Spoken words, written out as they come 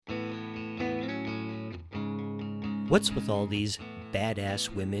What's with all these badass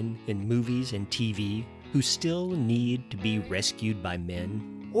women in movies and TV who still need to be rescued by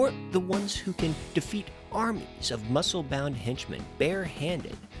men? Or the ones who can defeat armies of muscle-bound henchmen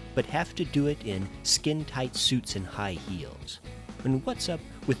bare-handed, but have to do it in skin-tight suits and high heels? And what's up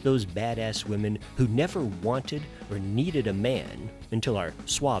with those badass women who never wanted or needed a man until our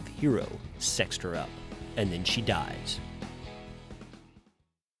suave hero sexed her up, and then she dies?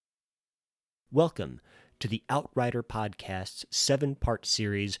 Welcome to the Outrider Podcast's 7-part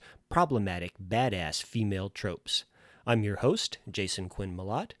series, Problematic Badass Female Tropes. I'm your host, Jason Quinn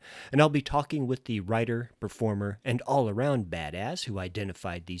Malott, and I'll be talking with the writer, performer, and all-around badass who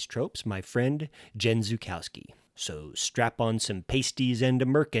identified these tropes, my friend Jen Zukowski. So strap on some pasties and a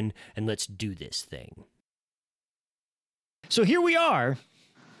merkin, and let's do this thing. So here we are.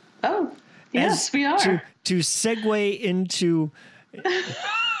 Oh, yes, we are. To segue into...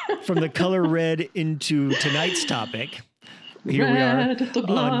 from the color red into tonight's topic. Here red, we are. The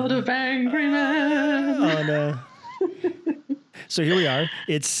blood of angry men. So here we are.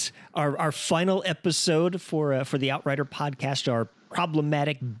 It's our final episode for the Outrider podcast, our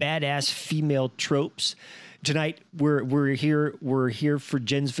problematic badass female tropes. Tonight we're here for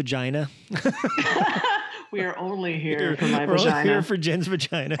Jen's vagina. We are only here for my vagina. We're here for Jen's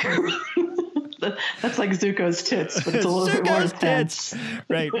vagina. That's like Zuko's tits, but it's a little bit more intense.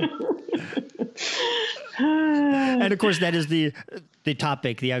 Right. And of course, that is the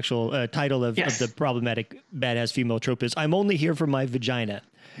topic, the actual title of the problematic badass female trope is "I'm only here for my vagina."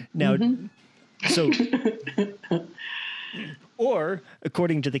 Now, so, or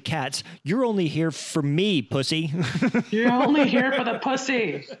according to the cats, "You're only here for me, pussy." You're only here for the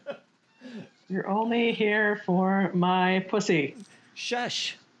pussy. You're only here for my pussy.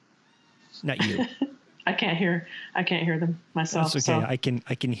 Shush. Not you. I can't hear them myself. That's okay. So.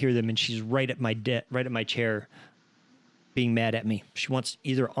 I can hear them, and she's right at my chair, being mad at me. She wants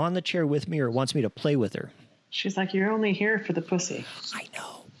either on the chair with me or wants me to play with her. She's like, "You're only here for the pussy." I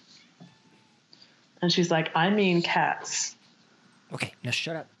know. And she's like, "I mean cats." Okay, now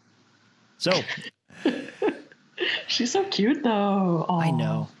shut up. So. She's so cute, though.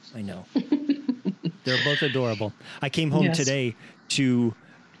 Aww. I know. They're both adorable. I came home today to.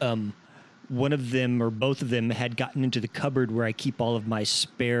 One of them or both of them had gotten into the cupboard where I keep all of my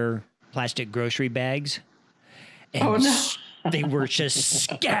spare plastic grocery bags. And they were just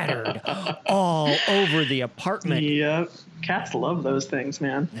scattered all over the apartment. Yep. Cats love those things,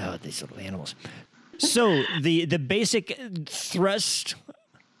 man. Oh, these little animals. So the basic thrust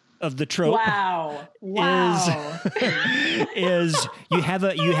of the trope is you have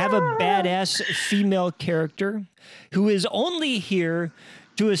a badass female character who is only here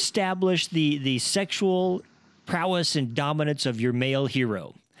to establish the sexual prowess and dominance of your male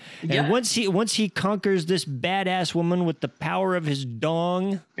hero. And once he conquers this badass woman with the power of his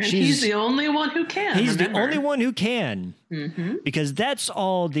dong, and he's the only one who can. He's the only one who can. Mm-hmm. Because that's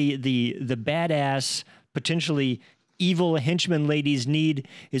all the badass, potentially evil henchman ladies need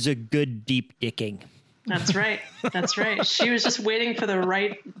is a good deep dicking. That's right. That's right. She was just waiting for the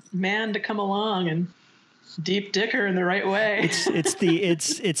right man to come along and deep dick her in the right way. It's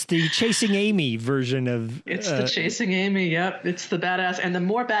the Chasing Amy version of. It's the Chasing Amy. Yep. It's the badass, and the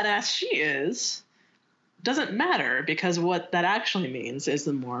more badass she is, doesn't matter, because what that actually means is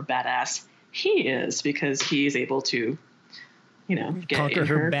the more badass he is, because he's able to, get conquer in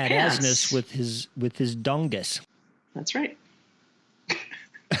her badassness pants. with his dongus. That's right.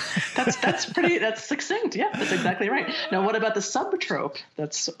 That's succinct. Yeah, that's exactly right. Now, what about the sub-trope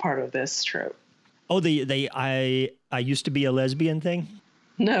that's part of this trope? Oh, I used to be a lesbian thing?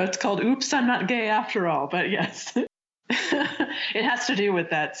 No, it's called Oops, I'm Not Gay After All, but yes. It has to do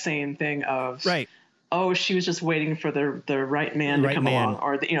with that same thing of, right. Oh, she was just waiting for the right man to come along,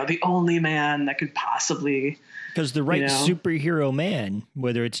 or the only man that could possibly. Because the right superhero man,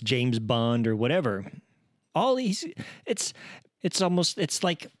 whether it's James Bond or whatever, it's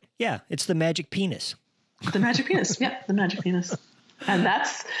the magic penis. The magic penis. Yeah, the magic penis. And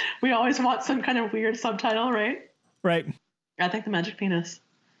we always want some kind of weird subtitle, right? Right. I think the magic penis.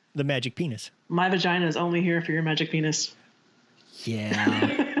 The magic penis. My vagina is only here for your magic penis.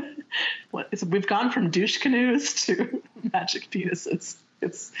 Yeah. We've gone from douche canoes to magic penises.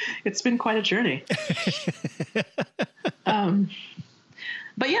 It's been quite a journey.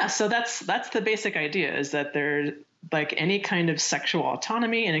 But yeah, so that's the basic idea, is that there's like any kind of sexual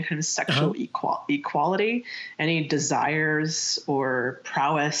autonomy, any kind of sexual equality, any desires or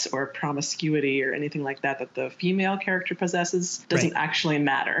prowess or promiscuity or anything like that the female character possesses doesn't actually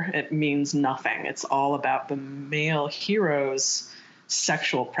matter. It means nothing. It's all about the male hero's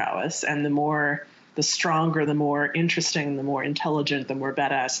sexual prowess. And the more the stronger, the more interesting, the more intelligent, the more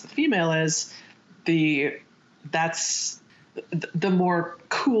badass the female is, that's the more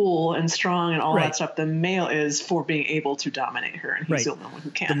cool and strong and all that stuff the male is for being able to dominate her, and he's the only one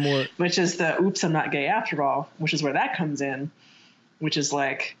who can. Which is the oops, I'm not gay after all, which is where that comes in, which is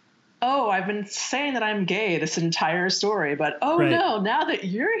like, oh, I've been saying that I'm gay this entire story, but no, now that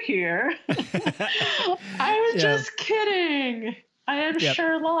you're here, I was just kidding. I am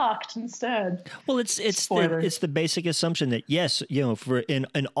Sherlocked instead. Well, it's the basic assumption that yes, for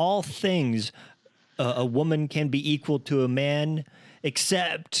in all things, a woman can be equal to a man,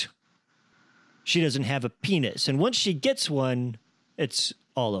 except she doesn't have a penis, and once she gets one, it's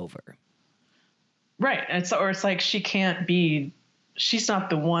all over. Right. It's like she's not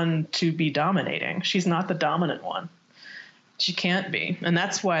the one to be dominating. She's not the dominant one. She can't be. And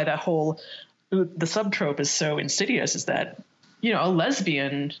that's why the subtrope is so insidious, is that, a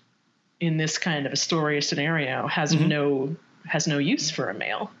lesbian in this kind of a story or scenario has no use for a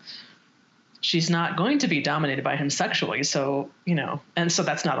male. She's not going to be dominated by him sexually. So, and so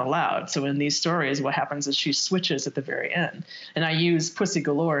that's not allowed. So in these stories, what happens is she switches at the very end. And I use Pussy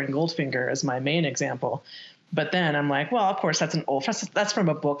Galore and Goldfinger as my main example. But then I'm like, well, of course, that's from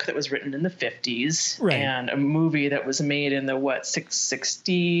a book that was written in the 50s and a movie that was made in the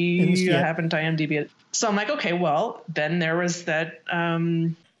 660. I happened to IMDb it. So I'm like, okay, well, then there was that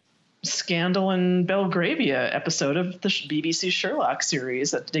Scandal in Belgravia episode of the BBC Sherlock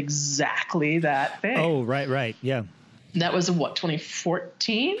series that did exactly that thing. Oh, right. Yeah. That was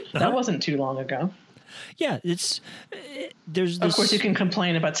 2014? That wasn't too long ago. Yeah, there's this. Of course, you can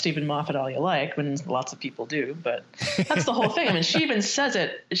complain about Stephen Moffat all you like, when lots of people do, but that's the whole thing. I mean, she even says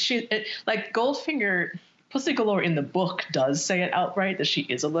it. Like Goldfinger, Pussy Galore in the book does say it outright that she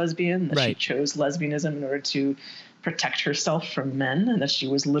is a lesbian, that she chose lesbianism in order to protect herself from men, and that she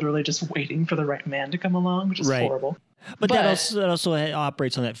was literally just waiting for the right man to come along, which is horrible. But that also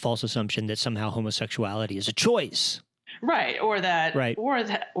operates on that false assumption that somehow homosexuality is a choice. Right. Or that,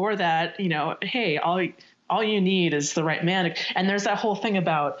 hey, all you need is the right man. And there's that whole thing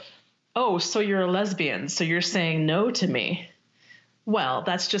about, oh, so you're a lesbian, so you're saying no to me. Well,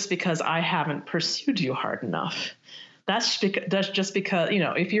 that's just because I haven't pursued you hard enough. That's just because,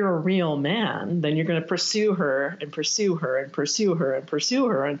 if you're a real man, then you're going to pursue her and pursue her and pursue her and pursue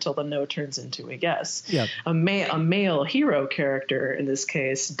her until the no turns into a yes. Yep. A male hero character in this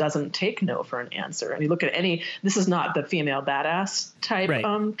case doesn't take no for an answer. And you look at this is not the female badass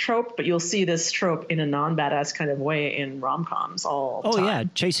type trope, but you'll see this trope in a non-badass kind of way in rom-coms all the time. Oh yeah,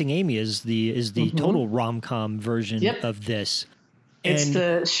 Chasing Amy is the total rom-com version of this.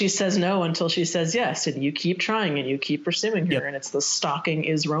 She says no until she says yes, and you keep trying and you keep pursuing her. And it's the stalking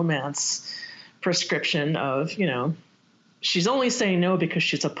is romance prescription of, she's only saying no because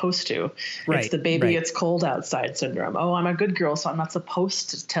she's supposed to. Right. It's the baby, it's cold outside syndrome. Oh, I'm a good girl, so I'm not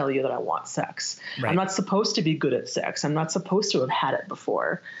supposed to tell you that I want sex. Right. I'm not supposed to be good at sex. I'm not supposed to have had it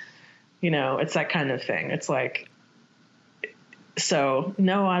before. It's that kind of thing. It's like, so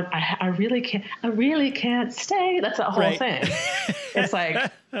no, I really can't stay. That's that whole thing. It's like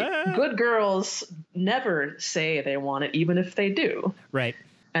good girls never say they want it, even if they do. Right.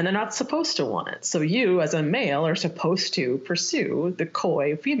 And they're not supposed to want it. So you as a male are supposed to pursue the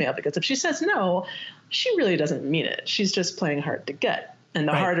coy female, because if she says no, she really doesn't mean it. She's just playing hard to get. And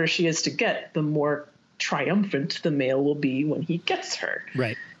the harder she is to get, the more triumphant the male will be when he gets her.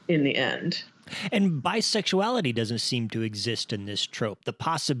 Right. In the end. And bisexuality doesn't seem to exist in this trope. The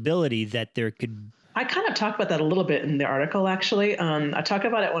possibility that there could... I kind of talk about that a little bit in the article, actually. I talk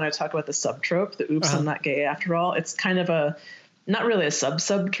about it when I talk about the subtrope, the oops, I'm not gay after all. It's kind of not really a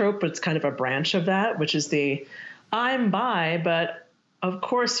sub-trope, but it's kind of a branch of that, which is the I'm bi, but of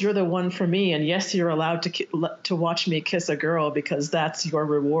course you're the one for me. And yes, you're allowed to watch me kiss a girl because that's your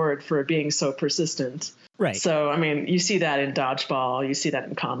reward for being so persistent. Right. So, I mean, you see that in Dodgeball. You see that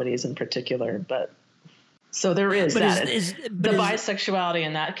in comedies in particular. But so there is that. Bisexuality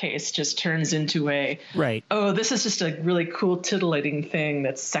in that case just turns into this is just a really cool, titillating thing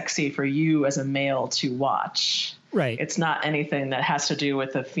that's sexy for you as a male to watch. Right. It's not anything that has to do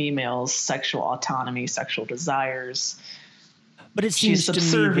with a female's sexual autonomy, sexual desires. But it seems she's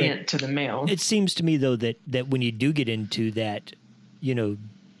subservient to the male. It seems to me, though, that when you do get into that,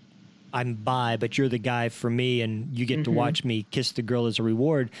 I'm bi, but you're the guy for me, and you get to watch me kiss the girl as a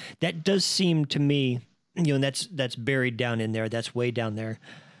reward. That does seem to me, and that's buried down in there. That's way down there.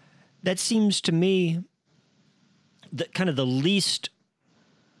 That seems to me that kind of the least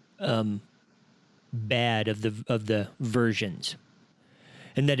bad of the versions,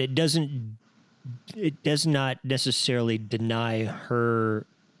 and that it does not necessarily deny her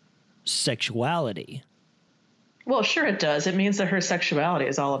sexuality. Well, sure it does. It means that her sexuality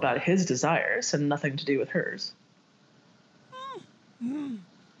is all about his desires and nothing to do with hers.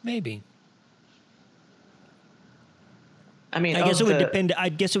 Maybe. I mean, I guess it would depend. I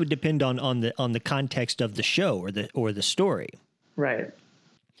guess it would depend on the context of the show or the story. Right.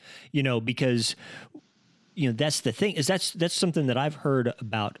 Because that's the thing, is that's something that I've heard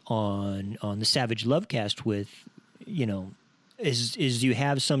about on the Savage Lovecast with, is you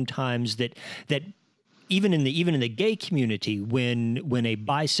have sometimes that even in the gay community, when a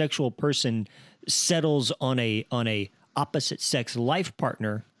bisexual person settles on a opposite sex life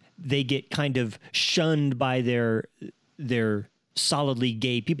partner, they get kind of shunned by their solidly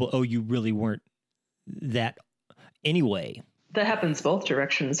gay people. Oh, you really weren't that anyway. That happens both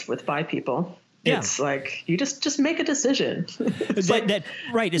directions with bi people. Yeah. It's like, you just make a decision. Right.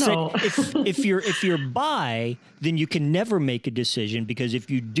 It's no. like if you're bi, then you can never make a decision, because if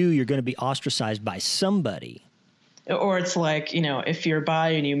you do, you're going to be ostracized by somebody. Or it's like, if you're bi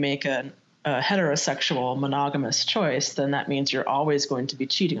and you make a heterosexual monogamous choice, then that means you're always going to be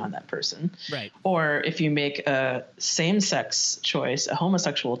cheating on that person. Right. Or if you make a same-sex choice, a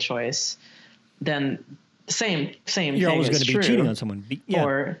homosexual choice, then same you're thing always is going to true. be cheating on someone.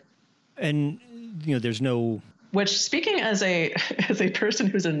 Yeah. And there's no. Which, speaking as a person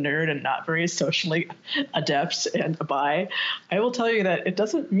who's a nerd and not very socially adept and a bi, I will tell you that it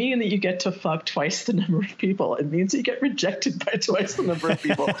doesn't mean that you get to fuck twice the number of people. It means you get rejected by twice the number of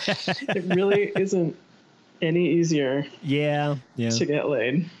people. It really isn't any easier. Yeah. To get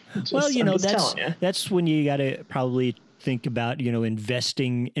laid. That's when you got to probably think about,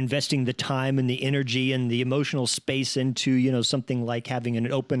 investing the time and the energy and the emotional space into, something like having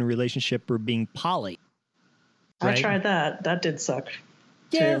an open relationship or being poly. Right? I tried that. That did suck.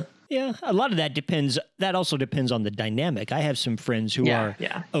 Yeah. Too. Yeah. A lot of that depends. That also depends on the dynamic. I have some friends who are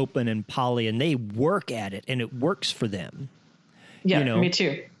open and poly, and they work at it, and it works for them. Yeah. Me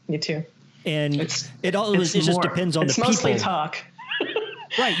too. And it just depends on the people. It's mostly talk.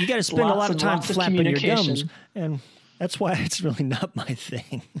 Right. You got to spend a lot of time flapping your gums. And that's why it's really not my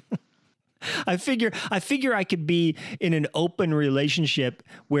thing. I figure I could be in an open relationship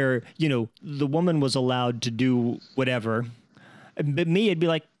where, the woman was allowed to do whatever. But me, it'd be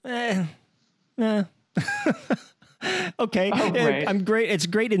like, Okay. Oh, right. I'm great. It's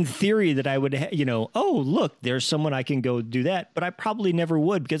great in theory that I would, look, there's someone I can go do that. But I probably never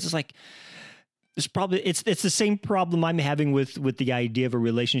would, because it's like, it's the same problem I'm having with the idea of a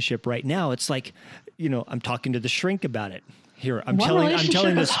relationship right now. It's like, I'm talking to the shrink about it. Here, I'm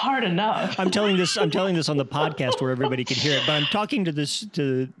telling this hard enough. I'm telling this on the podcast where everybody can hear it, but I'm talking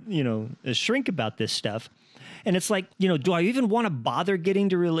to a shrink about this stuff. And it's like, do I even want to bother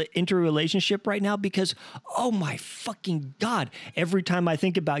getting into a relationship right now? Because, oh my fucking God, every time I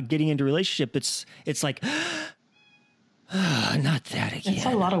think about getting into a relationship, it's like, not that again. It's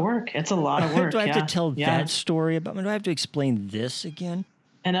a lot of work. Do I have to tell that story about me? Do I have to explain this again?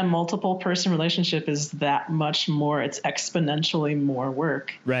 And a multiple person relationship is that much more. It's exponentially more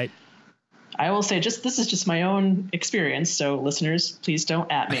work. Right. I will say, this is just my own experience. So listeners, please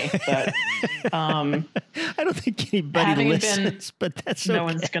don't at me. But I don't think anybody listens, but that's okay. No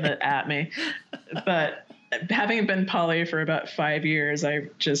one's going to at me. But having been poly for about 5 years,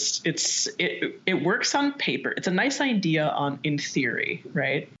 it works on paper. It's a nice idea in theory,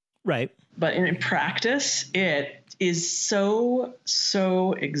 right? Right. But in practice, it is so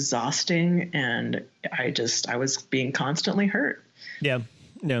exhausting, and I was being constantly hurt. Yeah.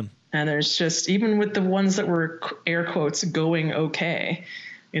 And there's just, even with the ones that were air quotes going okay,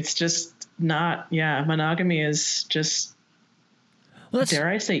 it's just not. Monogamy is just, dare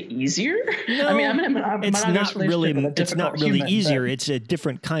I say, easier? No, I mean, I'm in a monogamous relationship. It's not really easier. It's a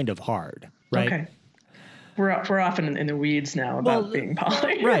different kind of hard, right? Okay. We're often in the weeds now about being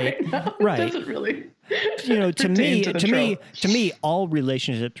poly. Right. Right. It doesn't really. To me, all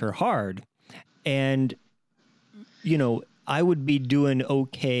relationships are hard, and I would be doing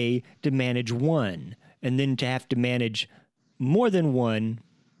okay to manage one, and then to have to manage more than one.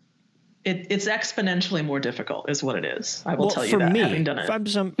 It's exponentially more difficult, is what it is. I will tell you that, having done it.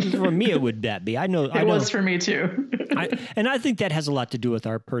 For me, it would that be. I know it was for me too. And I think that has a lot to do with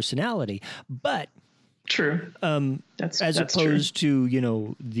our personality, but. True. That's opposed true.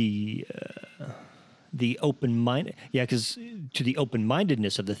 To the open mind, because to the open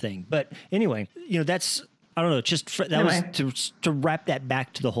mindedness of the thing. But anyway, that's, I don't know. Just was to wrap that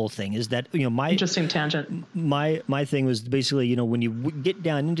back to the whole thing. Is that my interesting tangent. My thing was basically when you get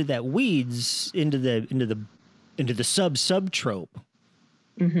down into that weeds, into the sub trope,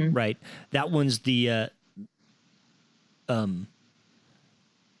 mm-hmm. right? That one's the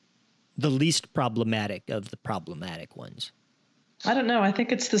the least problematic of the problematic ones. I don't know. I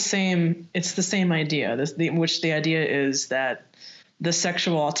think it's the same. It's the same idea. Which the idea is that the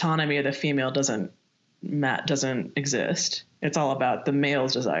sexual autonomy of the female doesn't exist. It's all about the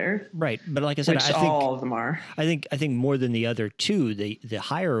male's desire. Right. But like I said, I think all of them are. I think more than the other two, the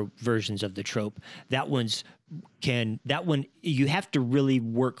higher versions of the trope, that one you have to really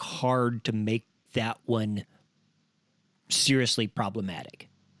work hard to make that one seriously problematic.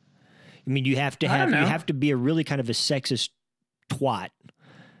 I mean, you have to be a really kind of a sexist twat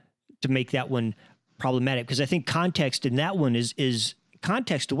to make that one problematic, because I think context in that one is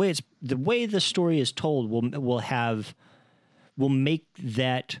context. The way the story is told will make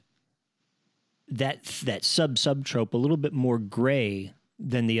that sub trope a little bit more gray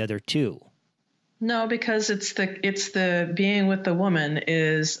than the other two. No, because it's the being with the woman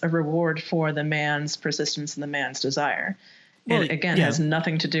is a reward for the man's persistence and the man's desire. Well, it again has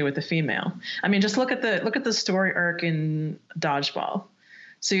nothing to do with the female. I mean, just look at the story arc in Dodgeball.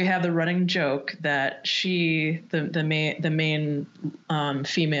 So you have the running joke that the main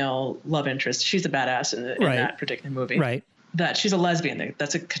female love interest, she's a badass in that particular movie. Right. That she's a lesbian.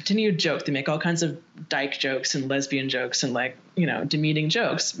 That's a continued joke. They make all kinds of dyke jokes and lesbian jokes and demeaning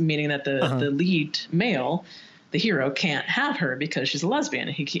jokes, meaning that the lead male, the hero, can't have her because she's a lesbian.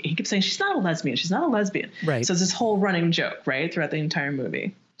 He keeps saying she's not a lesbian. She's not a lesbian. Right. So it's this whole running joke, right, throughout the entire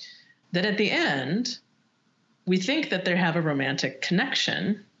movie. Then at the end, we think that they have a romantic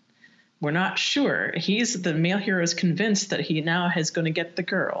connection. We're not sure. The male hero is convinced that he now is going to get the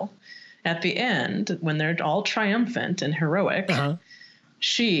girl. At the end, when they're all triumphant and heroic,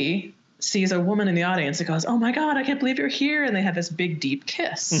 she sees a woman in the audience and goes, "Oh my God, I can't believe you're here." And they have this big, deep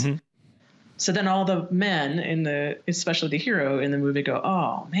kiss. Mm-hmm. So then all the men especially the hero in the movie go,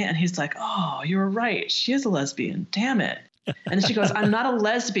 "Oh man," he's like, "Oh, you were right. She is a lesbian. Damn it." And she goes, "I'm not a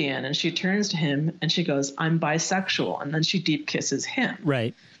lesbian." And she turns to him and she goes, "I'm bisexual." And then she deep kisses him.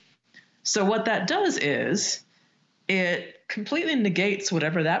 Right. So what that does is it completely negates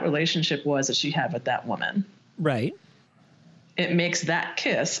whatever that relationship was that she had with that woman. Right. It makes that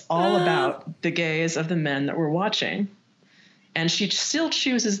kiss all about the gaze of the men that were watching. And she still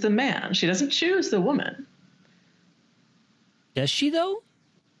chooses the man. She doesn't choose the woman. Does she, though?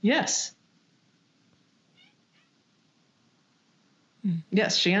 Yes.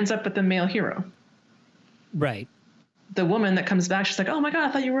 Yes, she ends up with the male hero. Right. The woman that comes back, she's like, "Oh my God,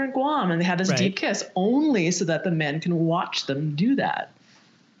 I thought you were in Guam." And they had this deep kiss only so that the men can watch them do that.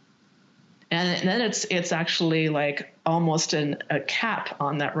 And then it's actually like almost a cap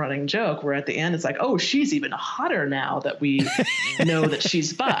on that running joke where at the end it's like, "Oh, she's even hotter now that we know that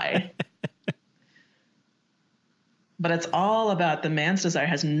she's bi." But it's all about the man's desire. It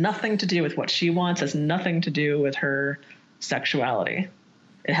has nothing to do with what she wants, has nothing to do with her sexuality.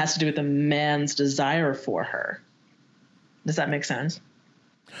 It has to do with the man's desire for her. Does that make sense?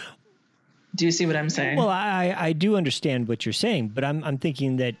 Do you see what I'm saying? Well, I do understand what you're saying, but I'm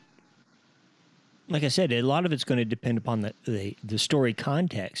thinking that, like I said, a lot of it's going to depend upon the story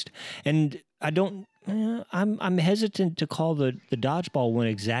context, and I'm hesitant to call the dodgeball one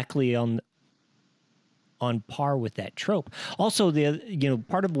exactly on par with that trope. Also,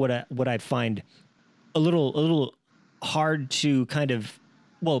 part of what I find a little hard to kind of,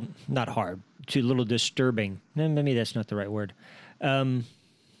 well, not hard, to a little disturbing. Maybe that's not the right word.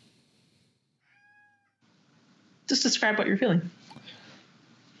 Just describe what you're feeling.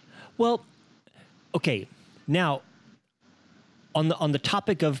 Well, okay. Now, on the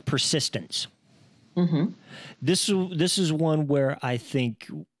topic of persistence, this is one where I think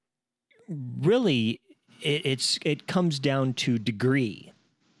really it comes down to degree,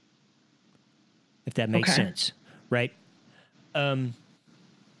 if that makes sense, right?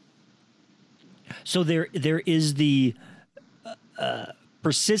 So there is the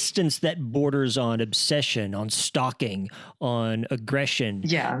persistence that borders on obsession, on stalking, on aggression.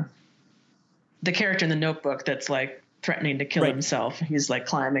 Yeah. The character in The Notebook that's like threatening to kill himself. He's like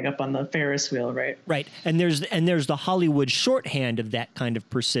climbing up on the Ferris wheel, right? Right. And there's the Hollywood shorthand of that kind of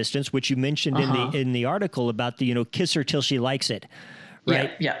persistence, which you mentioned in the article about the kiss her till she likes it.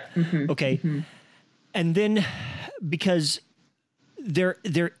 Right? Yeah. Mm-hmm. Okay. Mm-hmm. And then because there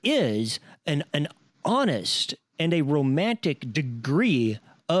is an honest and a romantic degree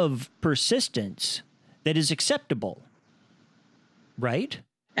of persistence that is acceptable, right?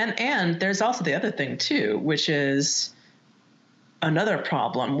 And there's also the other thing too, which is another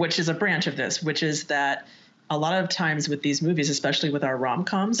problem, which is a branch of this, which is that a lot of times with these movies, especially with our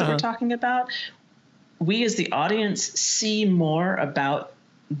rom-coms that we're talking about, we as the audience see more about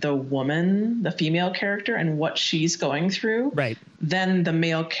the woman, the female character, and what she's going through right. than the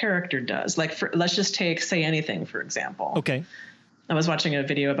male character does. Like, let's just take Say Anything, for example. Okay. I was watching a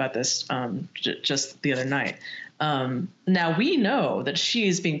video about this just the other night. Now we know that she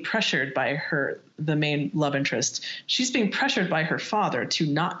is being pressured by the main love interest. She's being pressured by her father to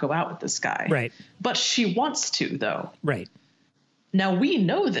not go out with this guy. Right. But she wants to, though. Right. Now we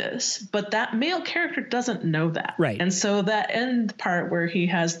know this, but that male character doesn't know that. Right. And so that end part where he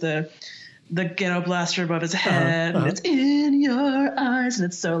has the ghetto blaster above his head, and it's in your eyes, and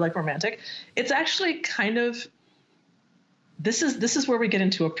it's so like romantic. It's actually kind of, this is where we get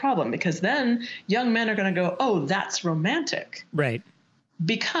into a problem, because then young men are going to go, oh, that's romantic. Right.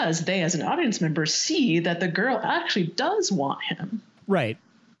 Because they, as an audience member, see that the girl actually does want him. Right.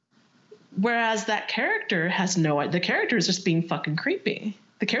 Whereas that character has the character is just being fucking creepy.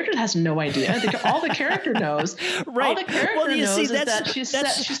 The character has no idea. All the character knows, right. All the character knows is that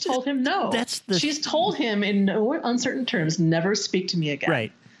she's told him no. She's told him in no uncertain terms, never speak to me again.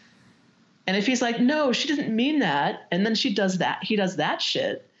 Right. And if he's like, no, she doesn't mean that, and then he does that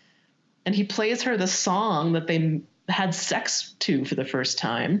shit, and he plays her the song that they had sex to for the first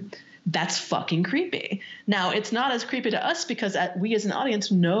time, that's fucking creepy. Now, it's not as creepy to us because we as an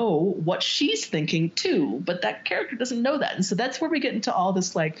audience know what she's thinking too, but that character doesn't know that. And so that's where we get into all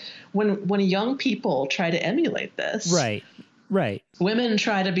this, like when young people try to emulate this. Right. Right. Women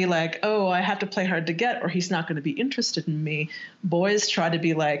try to be like, oh, I have to play hard to get or he's not going to be interested in me. Boys try to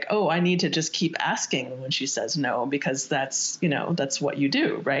be like, oh, I need to just keep asking when she says no, because that's what you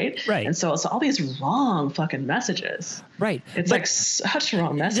do. Right. Right. And so it's all these wrong fucking messages. Right. It's like such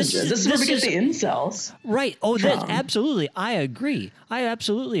wrong messages. This is where we get the incels. Right. Oh, that's absolutely. I agree. I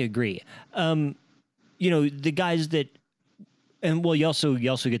absolutely agree. The guys that, and well, you also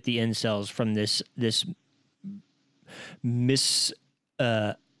get the incels from this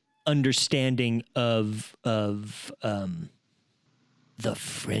understanding of the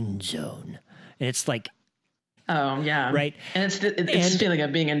friend zone, and it's like, oh yeah, right, and it's feeling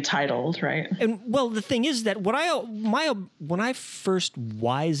of being entitled, right? And well, the thing is that when I first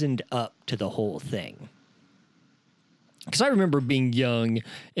wisened up to the whole thing, because I remember being young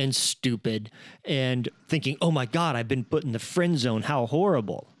and stupid and thinking, oh my God, I've been put in the friend zone, how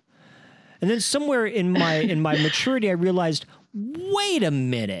horrible. And then somewhere in my maturity, I realized, wait a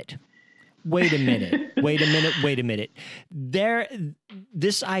minute.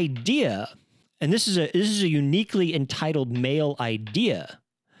 This idea, and this is a uniquely entitled male idea,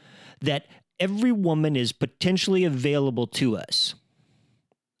 that every woman is potentially available to us.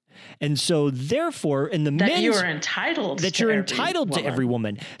 And so, therefore, in the that you're entitled to every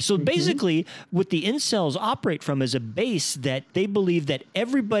woman. So basically, what the incels operate from is a base that they believe that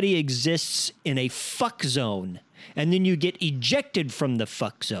everybody exists in a fuck zone, and then you get ejected from the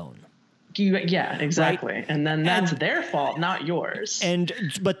fuck zone. Yeah, exactly. Right? And then that's their fault, not yours.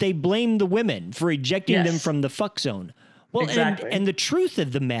 But they blame the women for ejecting them from the fuck zone. Well, exactly. and the truth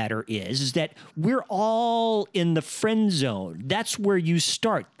of the matter is that we're all in the friend zone. That's where you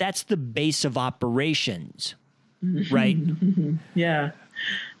start. That's the base of operations, right? Yeah.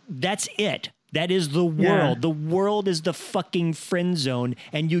 That's it. That is the world. Yeah. The world is the fucking friend zone,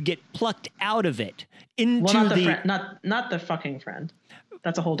 and you get plucked out of it into not the fucking friend.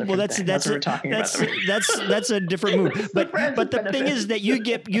 That's a whole different thing. That's what we're talking about. That's a different move. But the thing is that you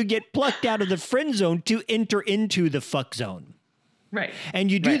get plucked out of the friend zone to enter into the fuck zone. Right.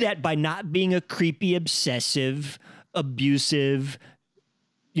 And you do that by not being a creepy, obsessive, abusive,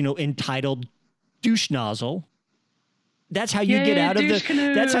 entitled douche nozzle. That's how you get out of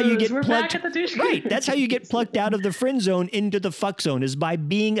the. That's how you get plugged. Right. That's how you get plucked out of the friend zone into the fuck zone, is by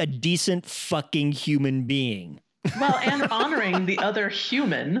being a decent fucking human being. Well, and honoring the other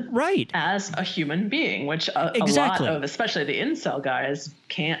human, right, as a human being, which a lot of, especially the incel guys,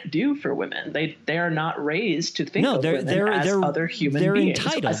 can't do for women. They are not raised to think of women as other human beings,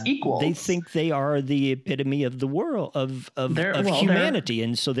 entitled. As equals. They think they are the epitome of the world of humanity,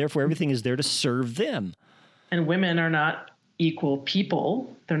 and so therefore everything is there to serve them. And women are not equal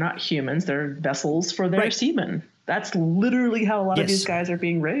people. They're not humans. They're vessels for their semen. That's literally how a lot of these guys are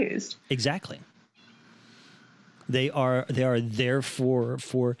being raised. Exactly. They are there for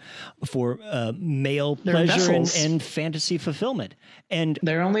male pleasure and fantasy fulfillment, and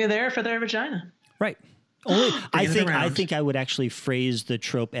they're only there for their vagina. Right. I think I would actually phrase the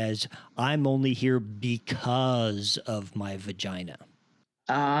trope as, I'm only here because of my vagina.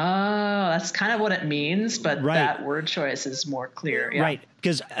 Oh, that's kind of what it means, but that word choice is more clear. Yeah. Right.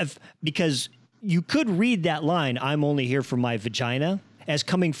 Because you could read that line, I'm only here for my vagina, as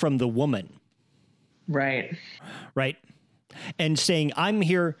coming from the woman. Right. Right. and saying, I'm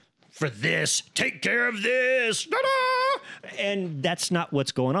here for this, take care of this. Da-da! And that's not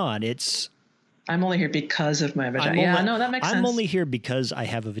what's going on. It's, I'm only here because of my vagina. No, that makes sense. I'm only here because I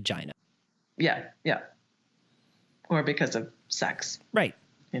have a vagina. Yeah. Or because of sex. Right.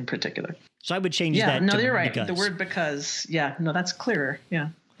 In particular. So I would change that. No, you're right. Because. The word because. Yeah. No, that's clearer. Yeah.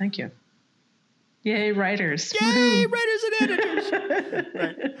 Thank you. Yay, writers. Yay, Woo-hoo. writers and editors.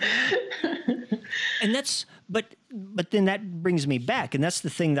 Right. And that's, but then that brings me back. And that's the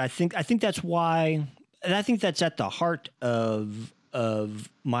thing that I think that's why, and I think that's at the heart of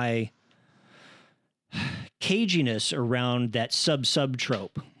my caginess around that sub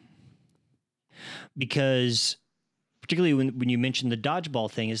trope. Because particularly when you mentioned the dodgeball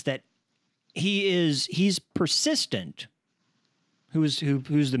thing, is that he's persistent. Who's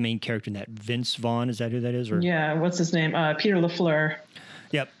the main character in that? Vince Vaughn, is that who that is? Or yeah, what's his name? Peter LaFleur.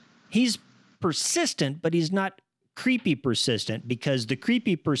 Yep. He's persistent, but he's not creepy persistent, because the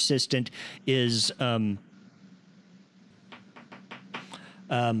creepy persistent is the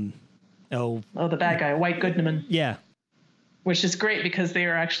bad guy, White Goodman. Yeah. Which is great because they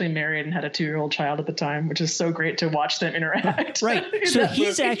are actually married and had a 2-year-old child at the time, which is so great to watch them interact. Right. So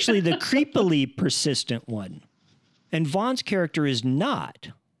he's actually the creepily persistent one. And Vaughn's character is not.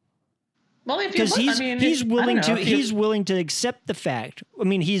 Well, if because he's willing to accept the fact. I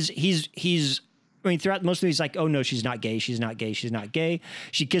mean, throughout most of he's like, oh no, she's not gay. She's not gay. She's not gay.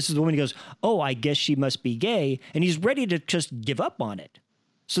 She kisses the woman. He goes, oh, I guess she must be gay. And he's ready to just give up on it.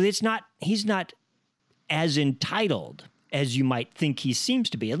 So he's not as entitled as you might think he seems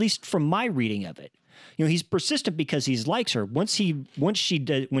to be, at least from my reading of it. You know, he's persistent because he likes her. When she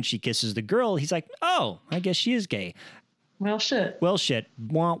kisses the girl, he's like, oh, I guess she is gay. Well, shit.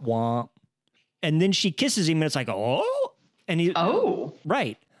 Wah, wah. And then she kisses him and it's like, oh, and he, oh,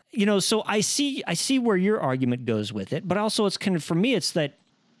 right. You know, so I see where your argument goes with it, but also it's kind of, for me, it's that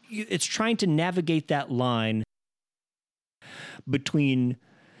it's trying to navigate that line between,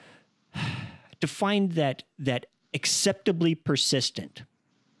 to find that acceptably persistent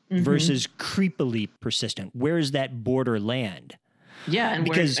versus creepily persistent. Where is that border land? Yeah,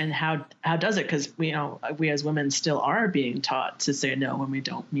 and how does it? Because we as women still are being taught to say no when we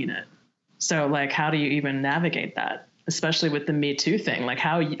don't mean it. So like, how do you even navigate that? Especially with the Me Too thing. Like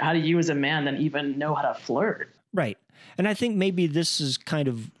how do you as a man then even know how to flirt? Right. And I think maybe this is kind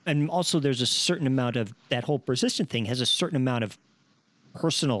of, and also there's a certain amount of that whole persistent thing has a certain amount of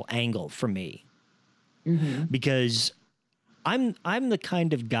personal angle for me. Mm-hmm. Because I'm the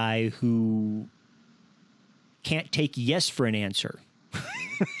kind of guy who can't take yes for an answer.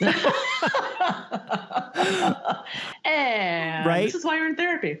 And right? This is why you're in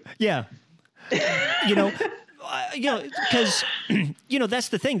therapy. Yeah. Because, that's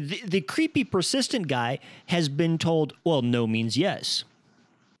the thing. The creepy, persistent guy has been told, well, no means yes.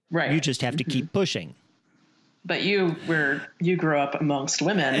 Right. You just have to keep pushing. But you grew up amongst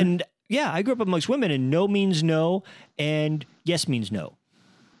women. And yeah, I grew up amongst women, and no means no, and yes means no.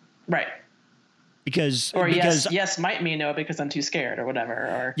 Right. Because yes might mean no because I'm too scared or whatever.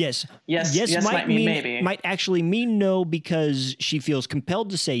 Or yes might mean maybe. Might actually mean no because she feels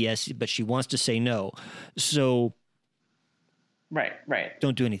compelled to say yes, but she wants to say no. So right.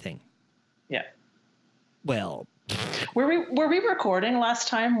 Don't do anything. Yeah. Well, were we recording last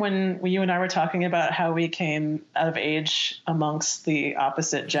time when you and I were talking about how we came out of age amongst the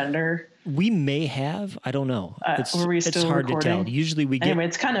opposite gender? We may have. I don't know. Were we still it's hard recording? to tell. Usually we get. Anyway,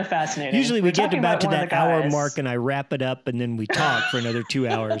 it's kind of fascinating. Usually we get about to that hour mark and I wrap it up and then we talk for another 2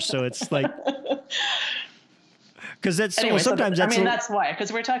 hours. So it's like. Because that's anyway, sometimes that's. That's why.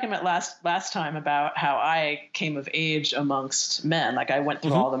 Because we were talking about last time about how I came of age amongst men. Like I went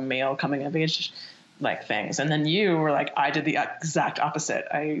through all the male coming of age like things, and then you were like, I did the exact opposite.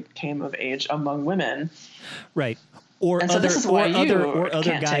 I came of age among women. Right. Or and other, so this is why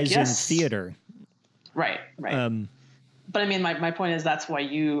other guys in theater. Right. But I mean, my point is that's why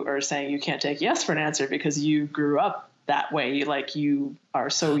you are saying you can't take yes for an answer because you grew up that way. You are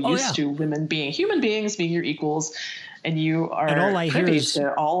so used to women being human beings, being your equals, and you are privy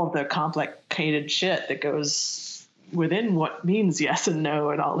to all of the complicated shit that goes within what means yes and no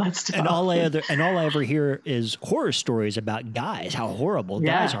and all that stuff. And all I ever hear is horror stories about guys, how horrible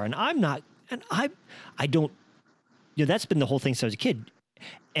guys are, and I don't. That's been the whole thing since I was a kid.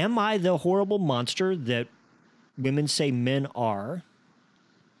 Am I the horrible monster that women say men are?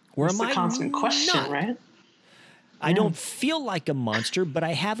 Or am I constant question, not? Right? I don't feel like a monster, but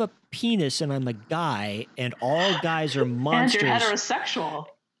I have a penis and I'm a guy, and all guys are monsters. And you're heterosexual.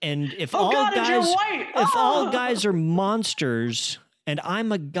 And if you're white. If all guys are monsters, and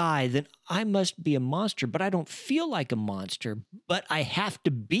I'm a guy, then I must be a monster, but I don't feel like a monster, but I have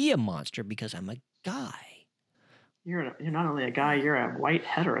to be a monster because I'm a guy. You're not only a guy, you're a white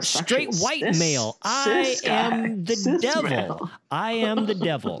heterosexual Straight white male. I am the devil. I am the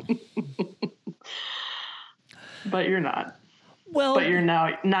devil. But you're not. Well, but you're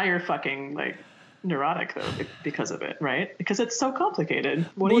now you're fucking like neurotic though because of it, right? Because it's so complicated.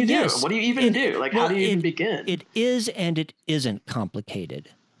 What do you do? What do you even do? Like, how do you even begin? It is and it isn't complicated,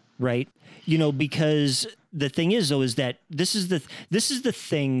 right? You know, because the thing is though is that this is the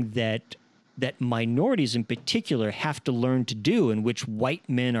thing that minorities in particular have to learn to do, in which white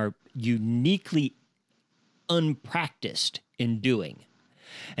men are uniquely unpracticed in doing.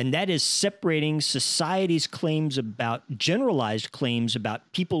 And that is separating society's generalized claims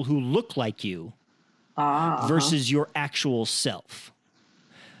about people who look like you versus your actual self.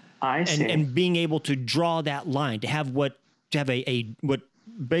 I see. And being able to draw that line, to have what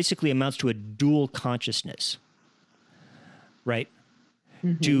basically amounts to a dual consciousness, right?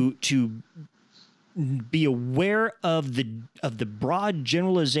 Mm-hmm. To be aware of the broad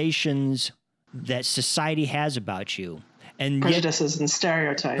generalizations that society has about you. And prejudices and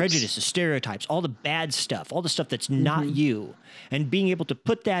stereotypes. All the bad stuff, all the stuff that's not you. And being able to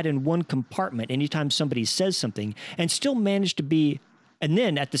put that in one compartment anytime somebody says something, and still manage to be, and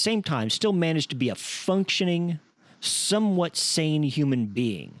then at the same time, still manage to be a functioning, somewhat sane human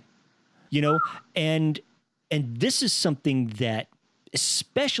being. You know, and this is something that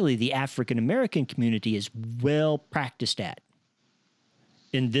especially the African American community is well practiced at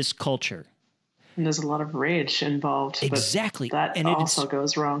in this culture. And there's a lot of rage involved. Exactly. But that also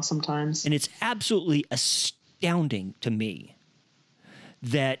goes wrong sometimes. And it's absolutely astounding to me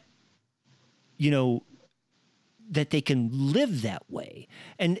that, you know, that they can live that way.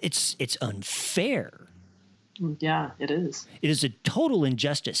 And it's unfair. Yeah, it is. It is a total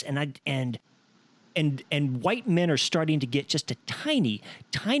injustice. And white men are starting to get just a tiny,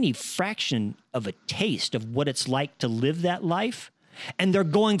 tiny fraction of a taste of what it's like to live that life. And they're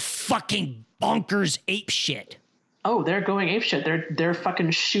going fucking bonkers ape shit. Oh, they're going ape shit. They're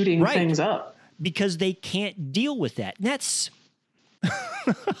fucking shooting things up. Because they can't deal with that. And that's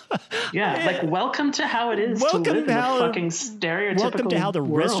yeah, like welcome to how it is to live in a fucking stereotypical welcome to how the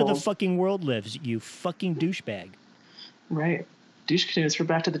world. Rest of the fucking world lives, you fucking douchebag. Right. Douche canoes. We're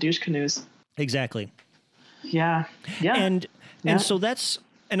back to the douche canoes. Exactly. Yeah. Yeah. And so that's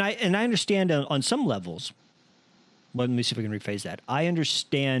and I understand on some levels. Well, let me see if I can rephrase that. I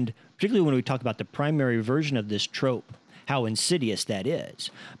understand, particularly when we talk about the primary version of this trope, how insidious that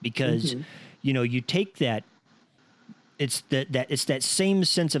is. Because, you know, you take that, it's that same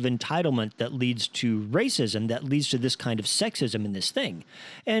sense of entitlement that leads to racism, that leads to this kind of sexism in this thing.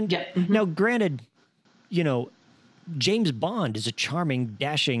 And now, granted, you know, James Bond is a charming,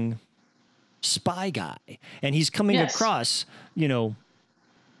 dashing spy guy. And he's coming across, you know,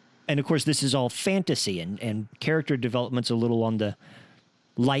 and of course, this is all fantasy, and character development's a little on the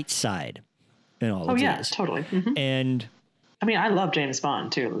light side and all of this. Oh, yeah, totally. And I mean, I love James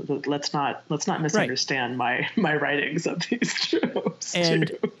Bond too. Let's not misunderstand my writings of these tropes.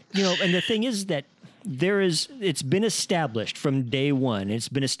 And you know, and the thing is that it's been established from day one. It's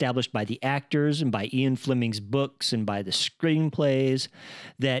been established by the actors and by Ian Fleming's books and by the screenplays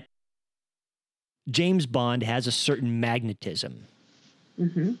that James Bond has a certain magnetism.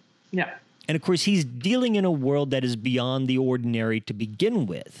 Yeah. And of course, he's dealing in a world that is beyond the ordinary to begin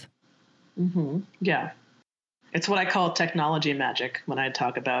with. Yeah. It's what I call technology magic when I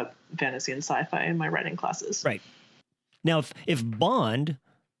talk about fantasy and sci-fi in my writing classes. Right. Now, if Bond,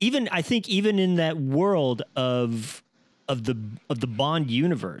 I think even in that world of the Bond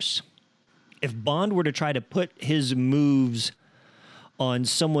universe, if Bond were to try to put his moves on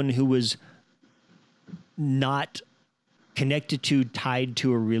someone who was not connected to, tied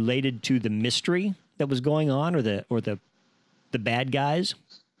to, or related to the mystery that was going on, or the bad guys.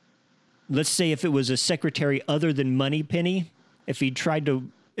 Let's say if it was a secretary other than Moneypenny, if he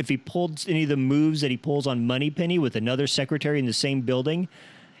pulled any of the moves that he pulls on Moneypenny with another secretary in the same building,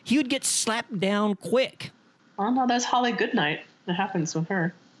 he would get slapped down quick. Oh no, that's Holly Goodnight. It happens with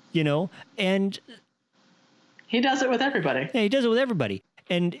her. You know, and he does it with everybody. Yeah, he does it with everybody.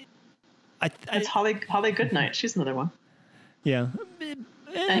 And it's Holly Goodnight. She's another one. Yeah.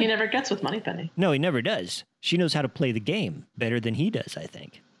 And he never gets with Moneypenny. No, he never does. She knows how to play the game better than he does, I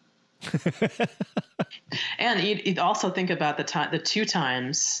think. And you'd also think about the two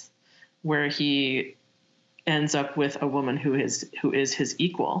times where he ends up with a woman who is his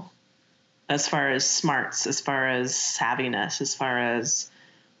equal, as far as smarts, as far as savviness, as far as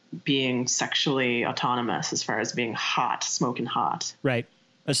being sexually autonomous as far as being hot, smoking hot. Right.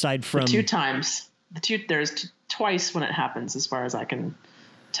 Aside from there's twice when it happens, as far as I can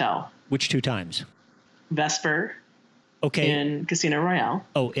tell. Which 2 times? Vesper. Okay. In Casino Royale.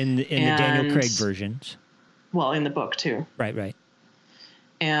 Oh, in the Daniel Craig versions. Well, in the book too. Right.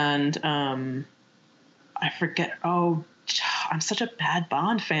 And I forget. Oh, I'm such a bad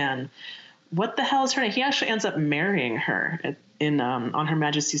Bond fan. What the hell is her name? He actually ends up marrying her on Her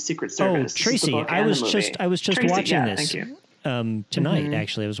Majesty's Secret Service. Oh, Tracy. I was just Tracy, watching this. Thank you. Tonight,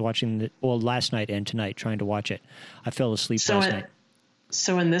 actually. I was watching last night and tonight, trying to watch it. I fell asleep last night.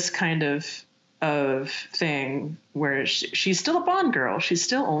 So in this kind of thing where she's still a Bond girl, she's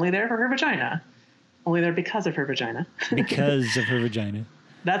still only there for her vagina. Only there because of her vagina. Because of her vagina.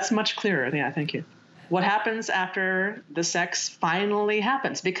 That's much clearer. Yeah, thank you. What happens after the sex finally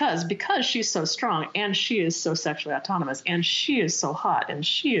happens? Because she's so strong and she is so sexually autonomous and she is so hot and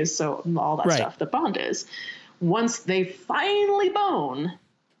she is so all that stuff that Bond is. Once they finally bone,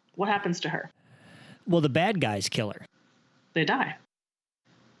 what happens to her? Well, the bad guys kill her. They die.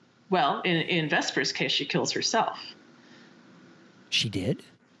 Well, in Vesper's case, she kills herself. She did?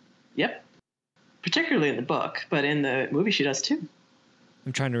 Yep. Particularly in the book, but in the movie she does too.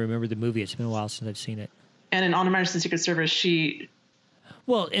 I'm trying to remember the movie. It's been a while since I've seen it. And in On Her Majesty's Secret Service, she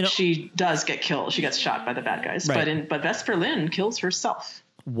does get killed. She gets shot by the bad guys. Right. But Vesper Lynd kills herself.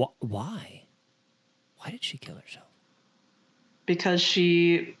 Why? Why did she kill herself? Because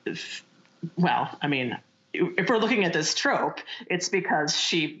if we're looking at this trope, it's because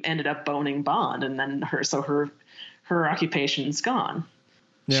she ended up boning Bond, and then her occupation's gone.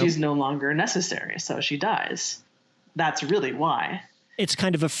 Yep. She's no longer necessary, so she dies. That's really why. It's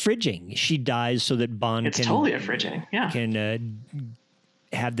kind of a fridging. She dies so that Bond It's totally a fridging, yeah. Can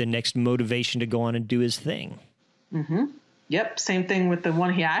have the next motivation to go on and do his thing. Mm-hmm. Yep, same thing with the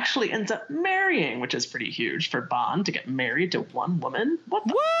one he actually ends up marrying, which is pretty huge for Bond to get married to one woman. What?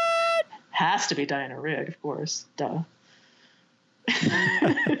 Has to be Diana Rigg, of course. Duh.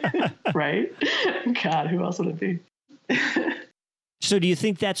 Right? God, who else would it be? So do you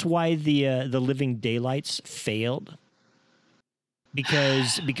think that's why the Living Daylights failed?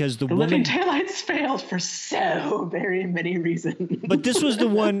 Because the woman... Living Daylights failed for so very many reasons. But this was the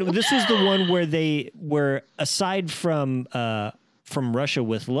one. This was the one where they were, aside from Russia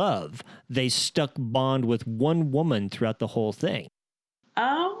with Love, they stuck Bond with one woman throughout the whole thing.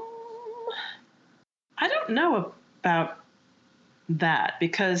 I don't know about that,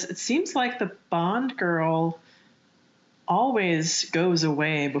 because it seems like the Bond girl always goes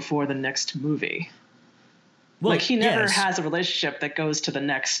away before the next movie. Well, like he never has a relationship that goes to the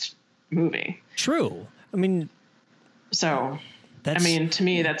next movie. True. I mean, to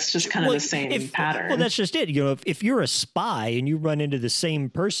me, that's just kind of the same pattern. Well, that's just it. You know, if you're a spy and you run into the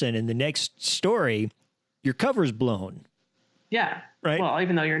same person in the next story, your cover's blown. Yeah. Right. Well,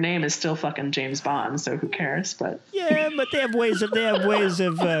 even though your name is still fucking James Bond, so who cares? But yeah, but they have ways of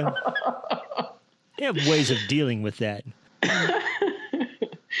dealing with that.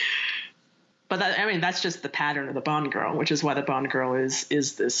 But that's just the pattern of the Bond girl, which is why the Bond girl is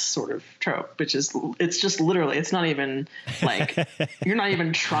this sort of trope, which is, it's just literally, it's not even like, you're not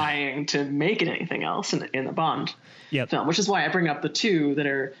even trying to make it anything else in the Bond film, which is why I bring up the two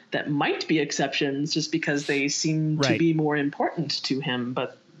that might be exceptions, just because they seem to be more important to him,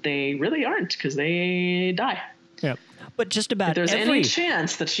 but they really aren't, because they die. Yeah. But just about if there's any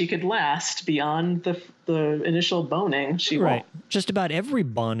chance that she could last beyond the initial boning, she won't. Just about every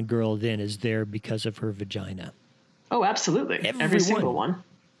Bond girl then is there because of her vagina. Oh, absolutely. Every single one.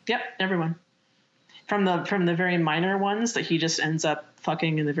 Yep, everyone. From the very minor ones that he just ends up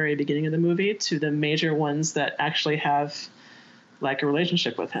fucking in the very beginning of the movie to the major ones that actually have like a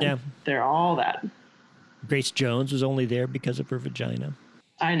relationship with him. Yeah. They're all that. Grace Jones was only there because of her vagina.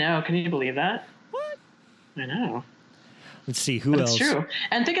 I know. Can you believe that? What? I know. Let's see, who else? It's true.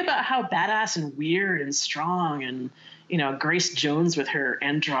 And think about how badass and weird and strong and, Grace Jones with her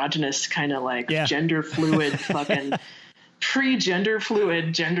androgynous kind of like gender fluid fucking pre-gender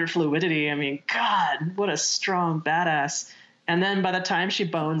fluid gender fluidity. I mean, God, what a strong badass. And then by the time she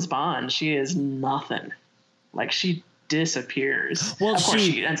bones Bond, she is nothing. Like she disappears. Well, of course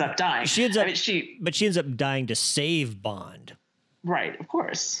she ends up dying. But she ends up dying to save Bond. Right, of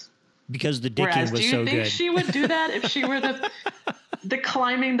course. Because the dicking was so good. Do you think she would do that if she were the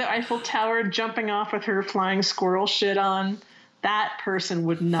climbing the Eiffel Tower, jumping off with her flying squirrel shit on? That person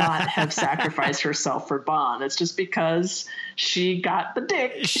would not have sacrificed herself for Bond. It's just because she got the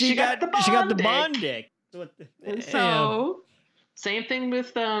dick. She got the Bond dick. So, same thing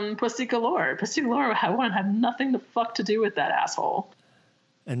with Pussy Galore. Pussy Galore had nothing to fuck to do with that asshole.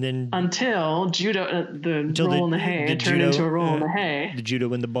 And then until judo, the roll in the hay turned into a roll in the hay. The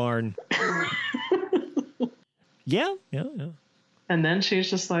judo in the barn. Yeah. And then she's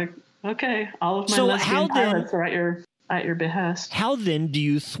just like, okay, all of my lesbian pilots are at your behest. How then do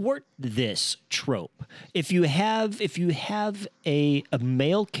you thwart this trope? If you have a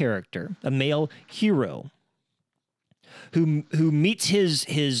male character, a male hero who meets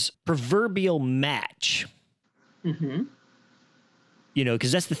his proverbial match. Mm-hmm. You know,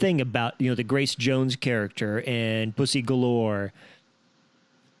 because that's the thing about, you know, the Grace Jones character and Pussy Galore.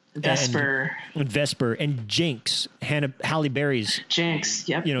 Vesper. And Jinx, Halle Berry's Jinx,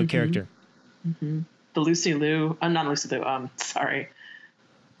 yep. You know, character. Mm-hmm. The Lucy Liu, not Lucy Liu, sorry.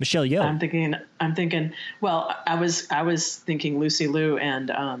 Michelle Yeoh. I'm thinking, well, I was thinking Lucy Liu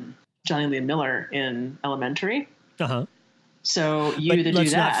and Johnny Lee Miller in Elementary. Uh-huh. So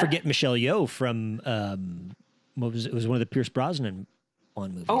let's not forget Michelle Yeoh from what was it? It was one of the Pierce Brosnan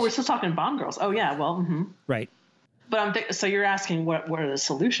Bond movies. Oh, we're still talking Bond girls. Oh yeah, well, mm-hmm. Right. But so you're asking what are the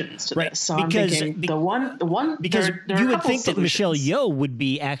solutions to this? So because, I'm thinking the one because there you are would think solutions. that Michelle Yeoh would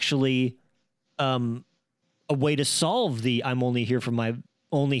be actually a way to solve the I'm only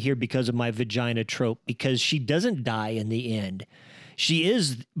here because of my vagina trope, because she doesn't die in the end. She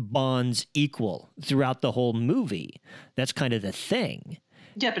is Bond's equal throughout the whole movie. That's kind of the thing.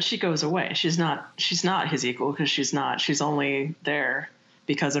 Yeah, but she goes away. She's not his equal because she's only there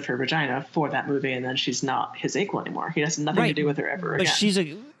because of her vagina for that movie, and then she's not his equal anymore. He has nothing to do with her ever again.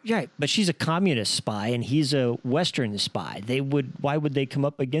 But she's a communist spy and he's a Western spy. Why would they come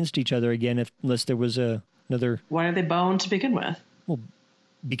up against each other again unless there was another? Why are they boned to begin with? Well,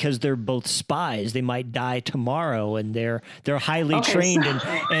 because they're both spies. They might die tomorrow, and they're highly trained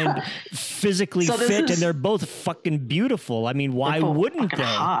and physically fit, and they're both fucking beautiful. I mean, why wouldn't they?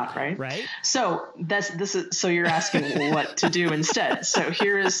 Hot, right? Right. So so you're asking what to do instead. So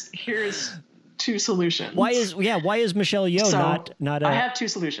here's two solutions. Why is Michelle Yeoh not? I have two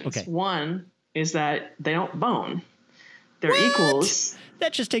solutions. Okay. One is that they don't bone. They're equals.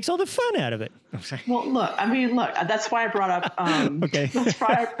 That just takes all the fun out of it. Well, look. That's why I brought up. Okay.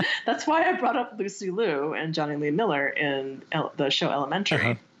 That's why I brought up Lucy Liu and Johnny Lee Miller in the show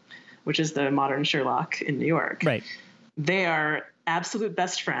Elementary, which is the modern Sherlock in New York. Right. They are absolute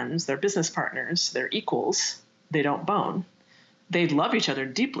best friends. They're business partners. They're equals. They don't bone. They love each other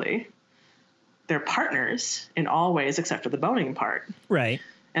deeply. They're partners in all ways except for the boning part. Right.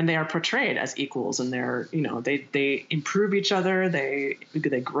 And they are portrayed as equals, and they're, you know, they improve each other. They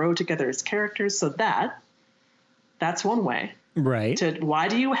grow together as characters. So that's one way. Right. Why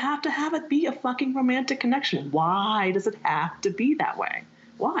do you have to have it be a fucking romantic connection? Why does it have to be that way?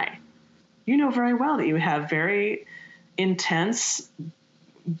 Why? You know very well that you have very intense,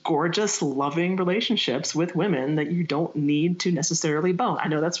 gorgeous, loving relationships with women that you don't need to necessarily bone. I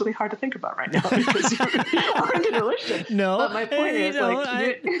know that's really hard to think about right now because you're in a relationship. No, but my point is,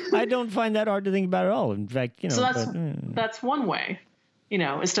 I don't find that hard to think about at all. In fact, you know, so that's one way, you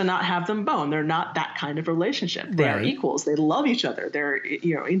know, is to not have them bone. They're not that kind of relationship. They are equals. They love each other. They're,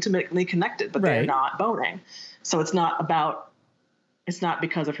 you know, intimately connected, but they're not boning. So it's not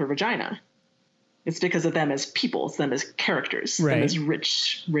because of her vagina. It's because of them as people, it's them as characters, them as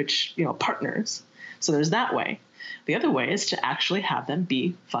rich, you know, partners. So there's that way. The other way is to actually have them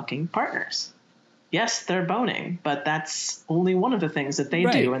be fucking partners. Yes, they're boning, but that's only one of the things that they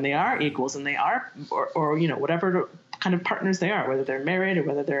do, and they are equals, and they are, or you know, whatever kind of partners they are, whether they're married or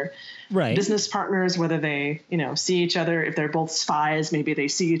whether they're business partners, whether they, you know, see each other. If they're both spies, maybe they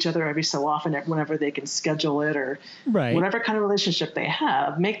see each other every so often whenever they can schedule it, or whatever kind of relationship they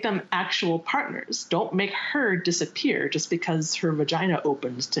have. Make them actual partners. Don't make her disappear just because her vagina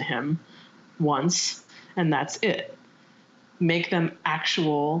opens to him once and that's it. Make them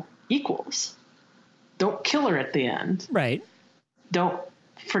actual equals. Don't kill her at the end. Right. Don't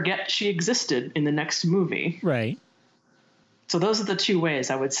forget she existed in the next movie. Right. So those are the two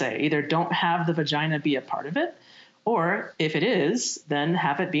ways I would say. Either don't have the vagina be a part of it, or if it is, then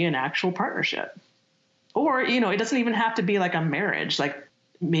have it be an actual partnership. Or, you know, it doesn't even have to be like a marriage. Like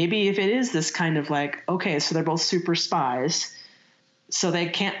maybe if it is this kind of like, okay, so they're both super spies, so they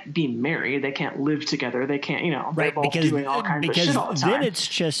can't be married, they can't live together, they can't, you know, they're both doing all kinds of shit all the time. Then it's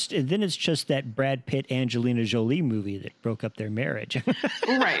just that Brad Pitt Angelina Jolie movie that broke up their marriage.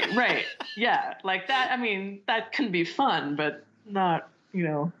 Right. Yeah, like that. I mean, that can be fun, but not, you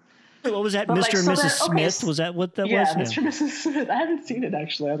know. What was that, Mr. and Mrs. Smith? Was that what that was? Yeah, Mr. and Mrs. Smith. I haven't seen it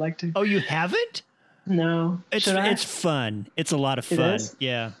actually. I'd like to. Oh, you haven't? No. It's fun. It's a lot of fun. It is?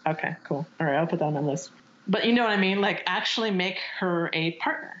 Yeah. Okay, cool. All right, I'll put that on my list. But you know what I mean? Like actually make her a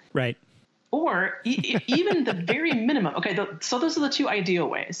partner. Right. Or even the very minimum. Okay, so those are the two ideal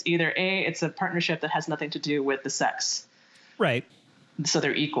ways. Either A, it's a partnership that has nothing to do with the sex. Right. So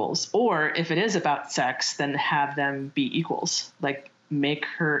they're equals. Or if it is about sex, then have them be equals. Like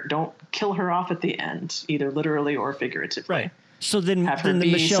don't kill her off at the end, either literally or figuratively. Right. So then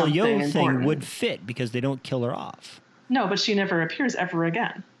the Michelle Yeoh thing would fit because they don't kill her off. No, but she never appears ever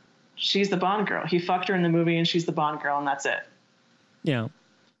again. She's the Bond girl. He fucked her in the movie and she's the Bond girl and that's it. You know,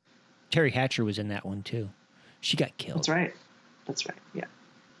 Terry Hatcher was in that one too. She got killed. That's right. Yeah.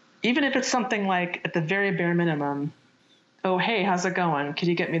 Even if it's something like at the very bare minimum, oh, hey, how's it going? Could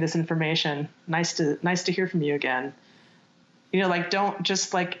you get me this information? Nice to hear from you again. You know, like, don't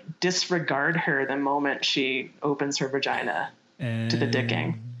just like disregard her the moment she opens her vagina to the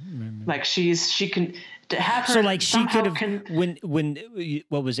dicking. Like she can have her. So like she could have when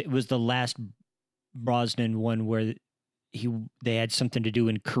what was it? It was the last Brosnan one where they had something to do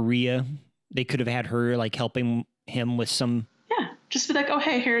in Korea. They could have had her like helping him with some. Yeah, just be like, oh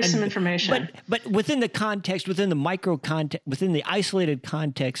hey, here's some information. But within the context, within the micro context, within the isolated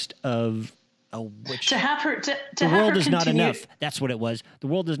context of which to have her the world is not enough. That's what it was. The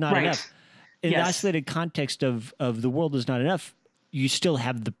world is not enough. In the isolated context of the world is not enough, you still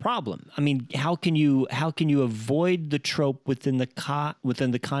have the problem. I mean, how can you avoid the trope within the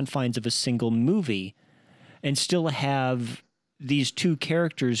confines of a single movie and still have these two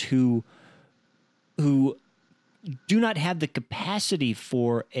characters who do not have the capacity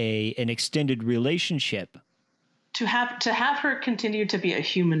for an extended relationship? To have her continue to be a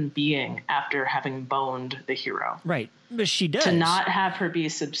human being after having boned the hero. Right. But she does. To not have her be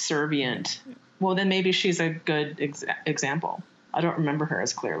subservient. Well, then maybe she's a good example. I don't remember her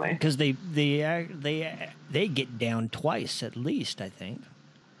as clearly. Because they get down twice at least, I think.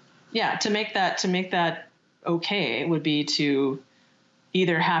 Yeah, to make that okay would be to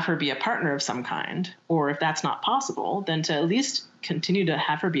either have her be a partner of some kind, or if that's not possible, then to at least continue to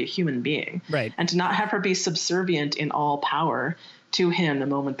have her be a human being. Right. And to not have her be subservient in all power to him the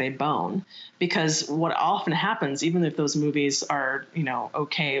moment they bone. Because what often happens, even if those movies are,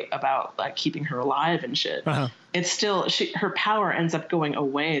 okay about like keeping her alive and shit, it's still her power ends up going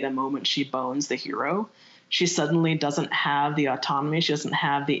away the moment she bones the hero. She suddenly doesn't have the autonomy. She doesn't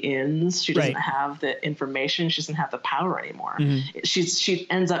have the ins. She doesn't have the information. She doesn't have the power anymore. Mm-hmm. She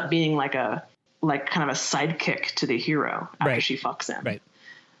ends up being like kind of a sidekick to the hero after she fucks him. Right.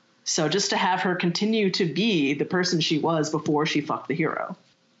 So just to have her continue to be the person she was before she fucked the hero.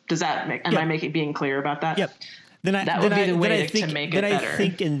 Does that am I being clear about that? Yep. That would be the way to make it better. I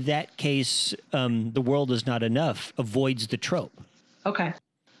think in that case, the world is not enough avoids the trope. Okay.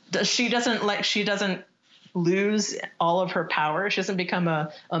 She doesn't lose all of her power. She doesn't become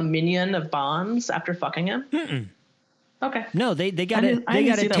a minion of Bond's after fucking him. Mm-mm. Okay. No, they got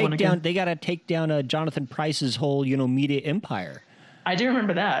to take down Jonathan Pryce's whole media empire. I do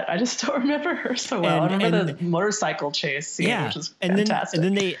remember that. I just don't remember her so well. I remember the motorcycle chase scene, which was fantastic.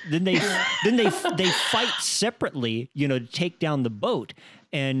 Then they fight separately, to take down the boat.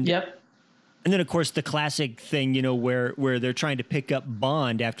 And yep. And then, of course, the classic thing, where they're trying to pick up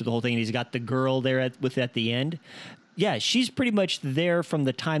Bond after the whole thing, and he's got the girl there at the end. Yeah, she's pretty much there from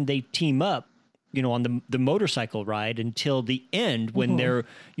the time they team up, on the motorcycle ride until the end when they're,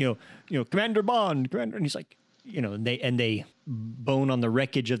 Commander Bond, Commander, and he's like, and they bone on the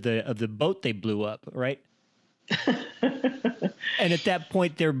wreckage of the boat they blew up, right? And at that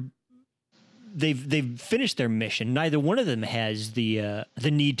point, they've finished their mission. Neither one of them has the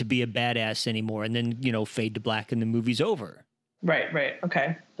need to be a badass anymore. And then, fade to black and the movie's over. Right.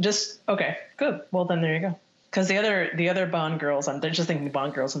 Okay. Okay, good. Well, then there you go. Because the other Bond girls, I'm just thinking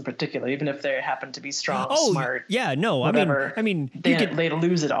Bond girls in particular, even if they happen to be strong, smart. Yeah, no, whatever, I mean, they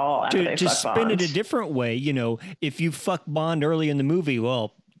lose it all after they fuck Bond. To spin it a different way, if you fuck Bond early in the movie,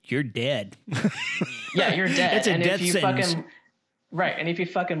 well, you're dead. Yeah, you're dead. It's a death sentence. Right, and if you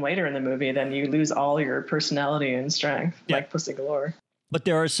fuck him later in the movie, then you lose all your personality and strength, like Pussy Galore. But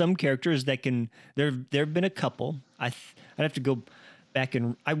there are some characters that can. There have been a couple. I'd have to go back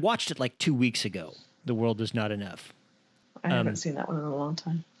and I watched it like 2 weeks ago. The World Is Not Enough. I haven't seen that one in a long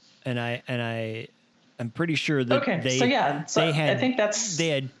time. And I'm pretty sure that I think they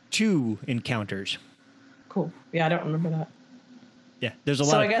had 2 encounters. Cool. Yeah, I don't remember that. Yeah, there's a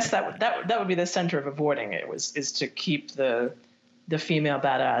lot. So I guess that would be the center of avoiding it is to keep the female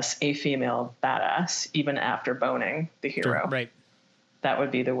badass a female badass even after boning the hero. Sure, right. That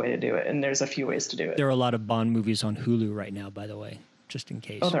would be the way to do it, and there's a few ways to do it. There are a lot of Bond movies on Hulu right now, by the way, just in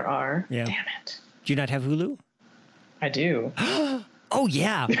case. Oh, there are? Yeah. Damn it. Do you not have Hulu? I do. Oh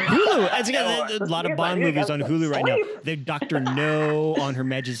yeah, Hulu. It's got a lot of Bond movies on Hulu right now. They have Dr. No on Her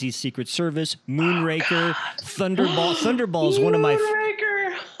Majesty's Secret Service, Moonraker, Thunderball. Thunderball is one of my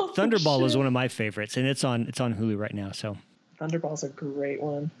Thunderball is one of my favorites, and it's on Hulu right now. So Thunderball's a great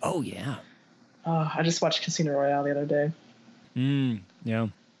one. Oh yeah. I just watched Casino Royale the other day. Yeah.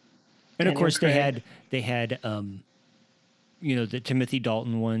 And of course they had the Timothy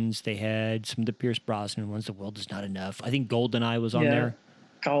Dalton ones. They had some of the Pierce Brosnan ones. The World Is Not Enough. I think GoldenEye was on there.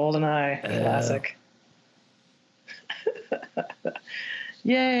 GoldenEye, classic.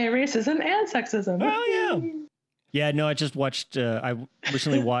 Yay, racism and sexism. Oh yeah. Yeah, no, I just watched. I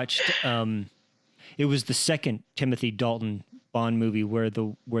recently watched. It was the second Timothy Dalton Bond movie where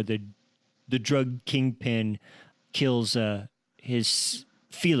the drug kingpin kills his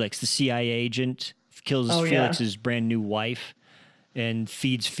Felix, the CIA agent, kills Felix's brand new wife, and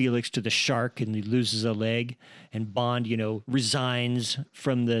feeds Felix to the shark, and he loses a leg. And Bond, resigns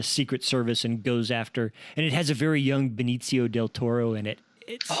from the Secret Service and goes after. And it has a very young Benicio del Toro in it.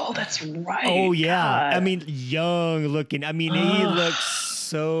 That's right. Oh yeah, God. I mean, young looking. I mean, he looks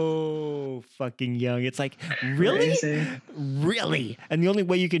so fucking young. It's like, really? Crazy. Really? And the only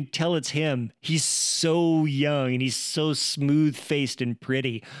way you can tell it's him, he's so young and he's so smooth faced and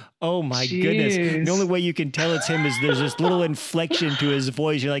pretty. Oh my goodness. The only way you can tell it's him is there's this little inflection to his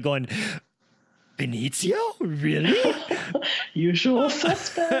voice. You're like going, Benicio? Really? Usual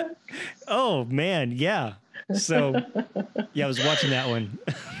suspect. Oh man, yeah. So yeah, I was watching that one.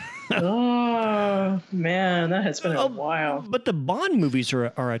 Oh man, that has been a while. But the Bond movies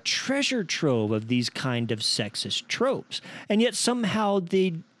are a treasure trove of these kind of sexist tropes, and yet somehow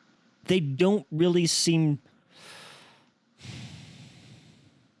they don't really seem.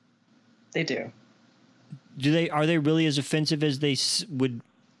 They do. Are they really as offensive as they would?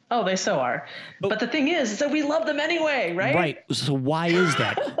 Oh, they so are. But the thing is that we love them anyway, right? Right. So why is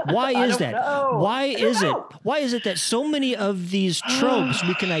that? Why is that? Why is it? Why is it that so many of these tropes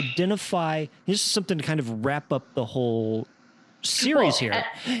we can identify? Here's something to kind of wrap up the whole series here.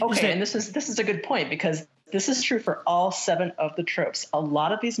 And this is a good point, because this is true for all 7 of the tropes. A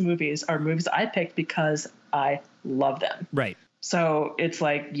lot of these movies are movies I picked because I love them. Right. So it's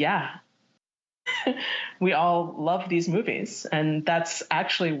like, yeah. We all love these movies, and that's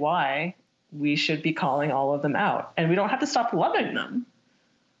actually why we should be calling all of them out. And we don't have to stop loving them,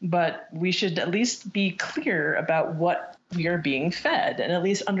 but we should at least be clear about what we are being fed and at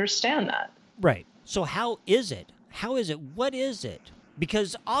least understand that. Right. So how is it? What is it?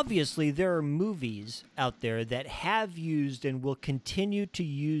 Because obviously there are movies out there that have used and will continue to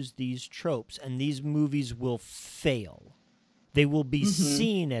use these tropes, and these movies will fail. They will be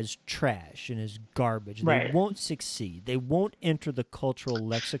seen as trash and as garbage. Right. They won't succeed. They won't enter the cultural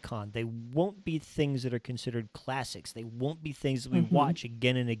lexicon. They won't be things that are considered classics. They won't be things that we watch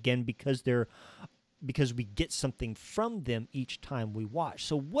again and again because we get something from them each time we watch.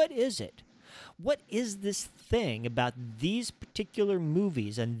 So what is it? What is this thing about these particular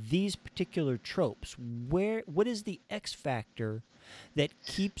movies and these particular tropes? What is the X factor that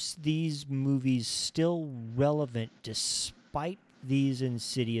keeps these movies still relevant despite these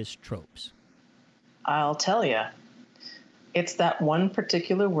insidious tropes? I'll tell you. It's that one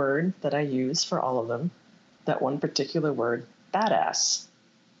particular word that I use for all of them. That one particular word, badass.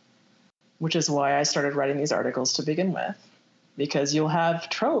 Which is why I started writing these articles to begin with. Because you'll have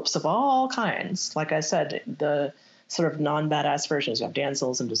tropes of all kinds. Like I said, the sort of non-badass versions. You have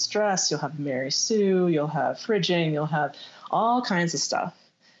damsels in distress. You'll have Mary Sue. You'll have fridging. You'll have all kinds of stuff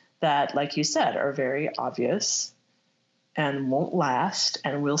that, like you said, are very obvious and won't last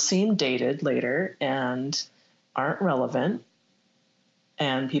and will seem dated later and aren't relevant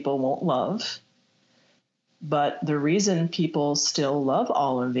and people won't love. But the reason people still love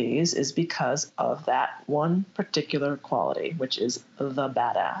all of these is because of that one particular quality, which is the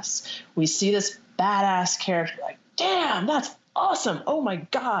badass. We see this badass character like, damn, that's awesome. Oh my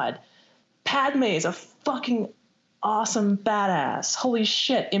God. Padme is a fucking awesome badass. Holy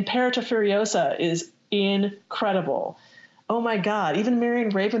shit. Imperator Furiosa is incredible. Oh my God, even Marion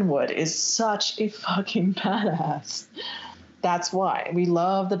Ravenwood is such a fucking badass. That's why we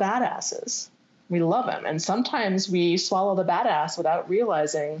love the badasses. We love them. And sometimes we swallow the badass without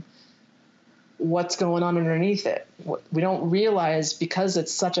realizing what's going on underneath it. We don't realize, because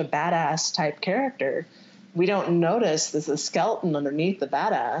it's such a badass type character, we don't notice that the skeleton underneath the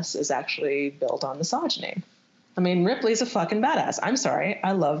badass is actually built on misogyny. I mean, Ripley's a fucking badass. I'm sorry.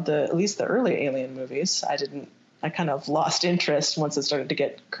 I love at least the early Alien movies. I kind of lost interest once it started to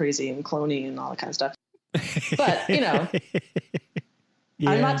get crazy and cloney and all that kind of stuff. But,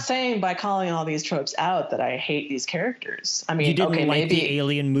 I'm not saying by calling all these tropes out that I hate these characters. I mean, you didn't like the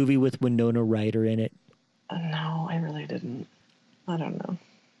Alien movie with Winona Ryder in it? No, I really didn't. I don't know.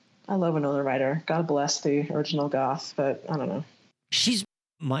 I love Winona Ryder. God bless the original goth, but I don't know. She's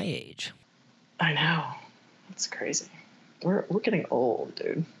my age. I know. It's crazy. We're getting old,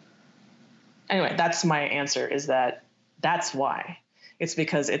 dude. Anyway, that's my answer, is that's why. It's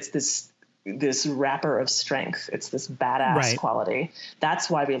because it's this wrapper of strength. It's this badass quality. That's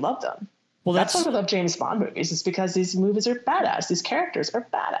why we love them. Well, that's why we love James Bond movies. It's because these movies are badass. These characters are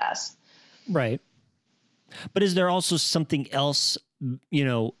badass. Right. But is there also something else,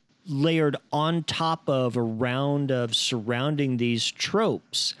 layered on top of, around of, surrounding these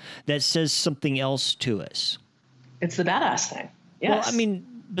tropes that says something else to us? It's the badass thing. Yes. Well, I mean,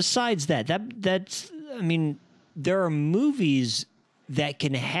 besides that's there are movies that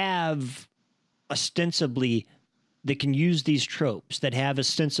can have ostensibly, that can use these tropes, that have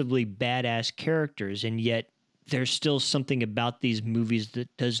ostensibly badass characters, and yet there's still something about these movies that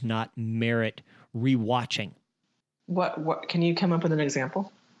does not merit rewatching. What can you come up with an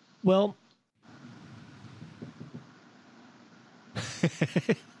example? Well,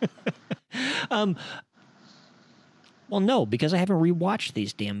 well, no, because I haven't rewatched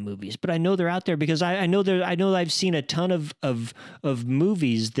these damn movies, but I know they're out there because I know I've seen a ton of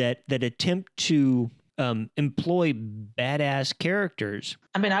movies that attempt to employ badass characters.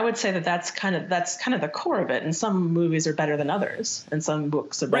 I mean, I would say that's kind of the core of it. And some movies are better than others, and some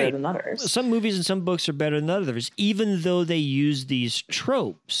books are better than others. Some movies and some books are better than others, even though they use these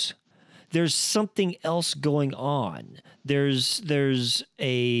tropes. There's something else going on. There's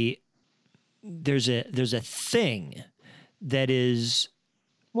a thing that is.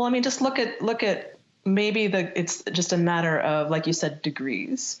 Well, I mean, just look at maybe it's just a matter of, like you said,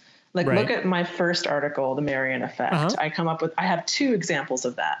 degrees. Like, look at my first article, The Marion Effect. Uh-huh. I have two examples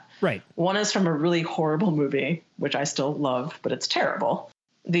of that. Right. One is from a really horrible movie, which I still love, but it's terrible.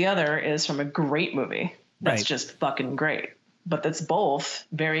 The other is from a great movie that's just fucking great. But that's both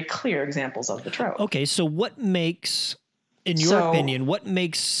very clear examples of the trope. Okay, so what makes, in your opinion, what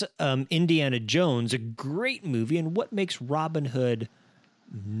makes Indiana Jones a great movie, and what makes Robin Hood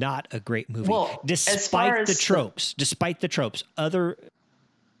not a great movie? Well, despite the tropes.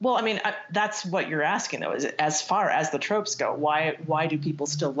 Well, I mean, that's what you're asking, though. Is as far as the tropes go, why do people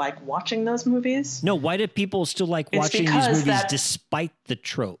still like watching those movies? No, why do people still like watching these movies despite the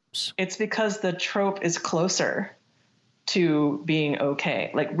tropes? It's because the trope is closer to being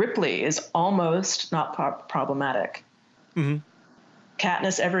okay. Like, Ripley is almost not problematic. Mm-hmm.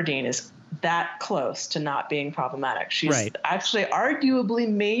 Katniss Everdeen is that close to not being problematic. She's actually arguably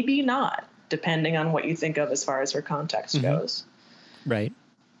maybe not, depending on what you think of as far as her context goes. Right.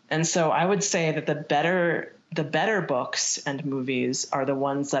 And so I would say that the better books and movies are the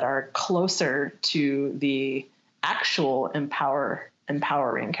ones that are closer to the actual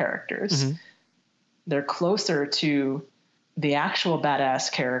empowering characters. Mm-hmm. They're closer to the actual badass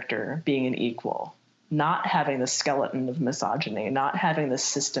character being an equal, not having the skeleton of misogyny, not having the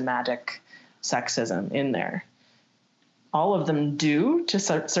systematic sexism in there. All of them do to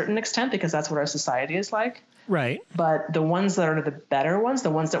a certain extent, because that's what our society is like. Right. But the ones that are the better ones, the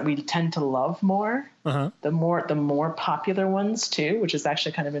ones that we tend to love more, the more popular ones too, which is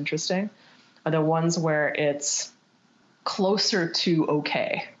actually kind of interesting, are the ones where it's closer to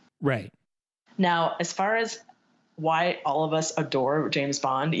okay. Right. Now, as far as why all of us adore James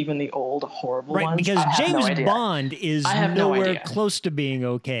Bond, even the old horrible ones, because James Bond is nowhere close to being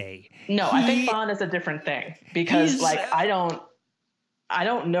okay. No, I think Bond is a different thing, because I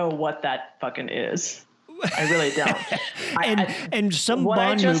don't know what that fucking is. I really don't. And some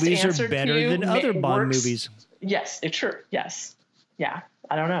Bond movies are better than other Bond movies. Yes, it's true. Yes. Yeah.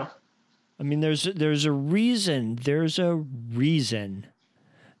 I don't know. I mean, there's a reason. There's a reason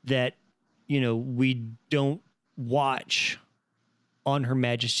that, we don't watch On Her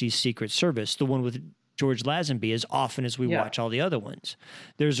Majesty's Secret Service, the one with George Lazenby, as often as we watch all the other ones.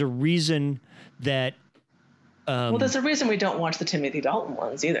 There's a reason that. Well, there's a reason we don't watch the Timothy Dalton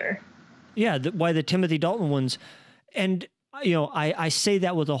ones either. Yeah, why the Timothy Dalton ones. And, I say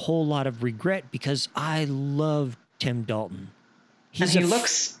that with a whole lot of regret, because I love Tim Dalton. He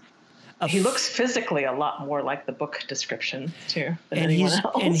looks physically a lot more like the book description, too, than anyone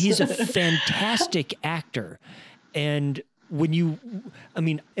else. And he's a fantastic actor. And when you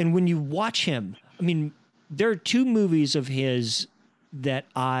watch him, there are two movies of his that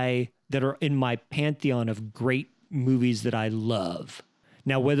are in my pantheon of great movies that I love.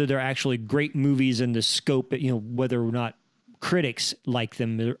 Now, whether they're actually great movies in the scope, whether or not critics like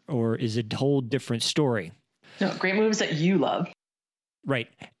them, or is a whole different story. No, great movies that you love. Right.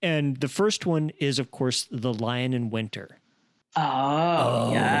 And the first one is, of course, The Lion in Winter.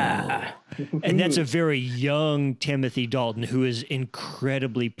 Oh, yeah. And that's a very young Timothy Dalton who is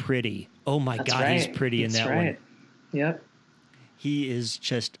incredibly pretty. Oh my That's God, right. he's pretty in That's that right. one. Yep. He is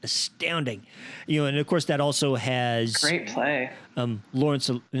just astounding. You know, and of course that also has Great play. Lawrence.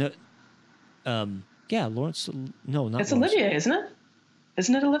 Lawrence. No, not It's Lawrence. Olivier, isn't it?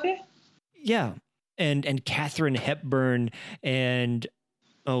 Isn't it Olivier? Yeah, and Katharine Hepburn and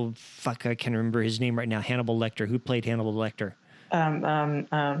oh fuck, I can't remember his name right now. Hannibal Lecter. Who played Hannibal Lecter?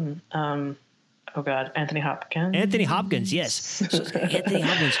 Oh God, Anthony Hopkins. Anthony Hopkins, yes. So Anthony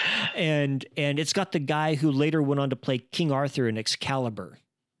Hopkins, and it's got the guy who later went on to play King Arthur in Excalibur.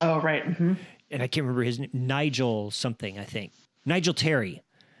 Oh right. Mm-hmm. And I can't remember his name. Nigel something, I think. Nigel Terry.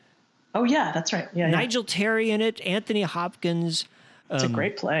 Oh yeah, that's right. Yeah, Nigel Terry in it. Anthony Hopkins. It's a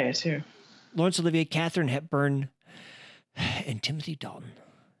great play too. Laurence Olivier, Katharine Hepburn, and Timothy Dalton.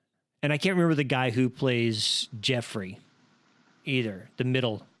 And I can't remember the guy who plays Jeffrey either, the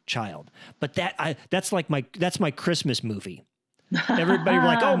middle child. But that's my Christmas movie. Everybody were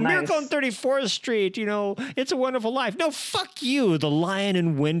like, oh, Nice. Miracle on 34th Street, you know, It's a Wonderful Life. No, fuck you, The Lion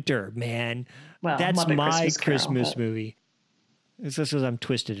in Winter, man. Well, That's Muppet my Christmas Carol, movie. It's just because I'm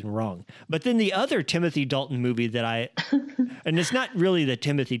twisted and wrong. But then the other Timothy Dalton movie that and it's not really the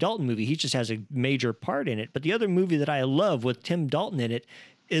Timothy Dalton movie, he just has a major part in it. But the other movie that I love with Tim Dalton in it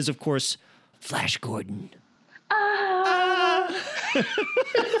is, of course, Flash Gordon.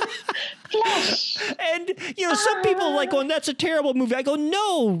 Flash. And, you know, some people are like, oh, that's a terrible movie. I go,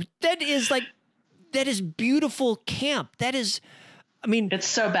 no, that is beautiful camp. That is, I mean. It's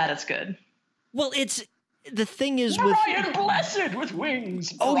so bad it's good. Well, the thing is Brian Blessed with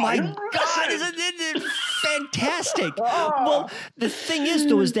wings. Oh Brian my Blessed. God, isn't it fantastic? Well, the thing is,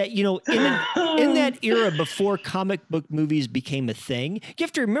 though, is that, you know, in that era before comic book movies became a thing, you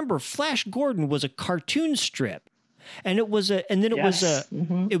have to remember Flash Gordon was a cartoon strip. And it was a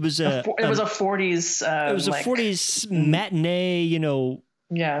 40s. It was a 40s matinee, you know.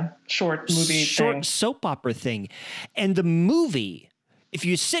 Yeah, short thing. Soap opera thing. And the movie, if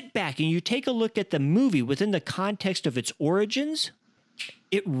you sit back and you take a look at the movie within the context of its origins,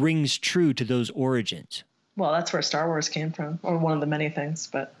 it rings true to those origins. Well, that's where Star Wars came from, or one of the many things,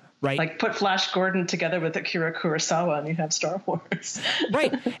 but right. Like put Flash Gordon together with Akira Kurosawa and you have Star Wars.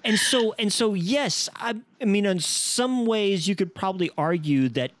 Right. And so yes, I mean, in some ways you could probably argue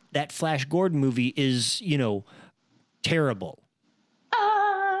that Flash Gordon movie is, you know, terrible.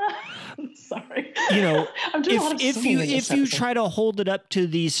 Sorry. You know, if you try to hold it up to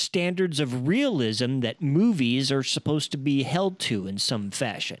these standards of realism that movies are supposed to be held to in some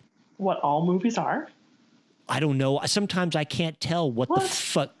fashion. What all movies are? I don't know. Sometimes I can't tell what the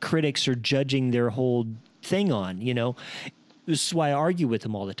fuck critics are judging their whole thing on, you know. This is why I argue with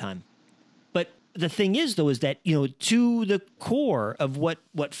them all the time. But the thing is, though, is that, you know, to the core of what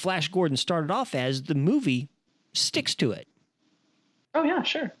Flash Gordon started off as, the movie sticks to it. Oh, yeah,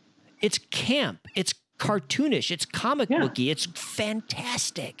 sure. It's camp. It's cartoonish. It's comic booky. It's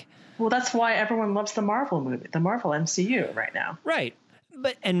fantastic. Well, that's why everyone loves the Marvel movie, the Marvel MCU right now. Right.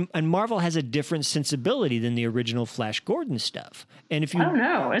 But and Marvel has a different sensibility than the original Flash Gordon stuff. And if you I don't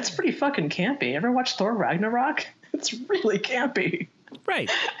know, it's pretty fucking campy. Ever watch Thor Ragnarok? It's really campy. Right.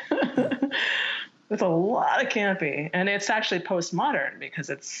 With a lot of campy. And it's actually postmodern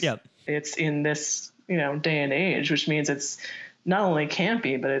because it's in this, you know, day and age, which means it's not only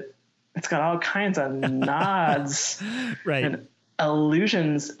campy, but it's got all kinds of nods. Right. And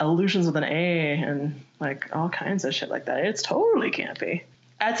allusions with an A and like all kinds of shit like that. It's totally campy.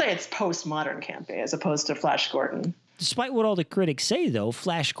 I'd say it's postmodern campy as opposed to Flash Gordon. Despite what all the critics say, though,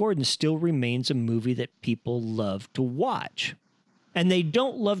 Flash Gordon still remains a movie that people love to watch. And they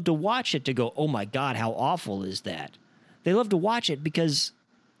don't love to watch it to go, oh my God, how awful is that? They love to watch it because...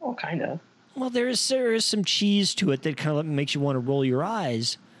 Oh, kind of. Well, there is some cheese to it that kind of makes you want to roll your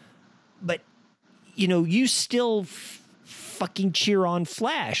eyes. But, you know, you still fucking cheer on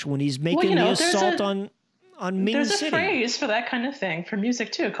Flash when he's making the assault on Ming City. There's a phrase for that kind of thing for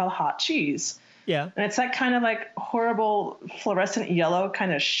music, too, called hot cheese. Yeah. And it's that kind of like horrible fluorescent yellow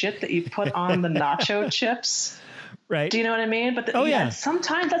kind of shit that you put on the nacho chips. Right. Do you know what I mean? But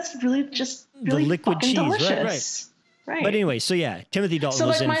sometimes that's really just really the liquid fucking cheese, delicious. Right. But anyway, so yeah, Timothy Dalton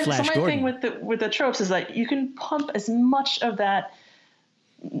was in Flash Gordon. So my thing with the Tropes is that you can pump as much of that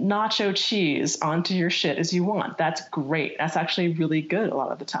nacho cheese onto your shit as you want. That's great. That's actually really good a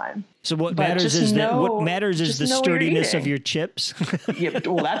lot of the time. So what matters is the sturdiness of your chips. Yeah,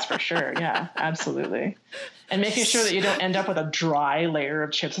 well, that's for sure. Yeah, absolutely. And making sure that you don't end up with a dry layer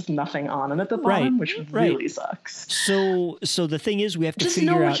of chips with nothing on them at the bottom, which really sucks. So the thing is, we have to just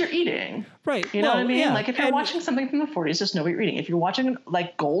figure out know what you're eating. Right. You know what I mean? Yeah. Like if you're watching something from the 40s, just know what you're eating. If you're watching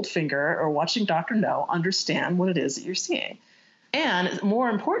like Goldfinger or watching Dr. No, understand what it is that you're seeing. And more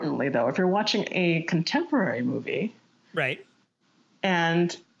importantly, though, if you're watching a contemporary movie, right,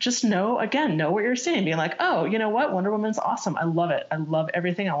 and just know what you're seeing. Being like, oh, you know what? Wonder Woman's awesome. I love it. I love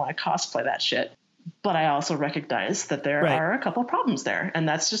everything. I want to cosplay that shit. But I also recognize that there are a couple of problems there. And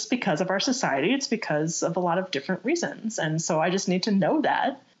that's just because of our society. It's because of a lot of different reasons. And so I just need to know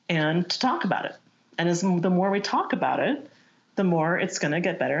that and to talk about it. And the more we talk about it, the more it's going to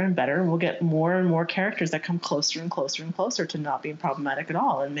get better and better. And we'll get more and more characters that come closer and closer and closer to not being problematic at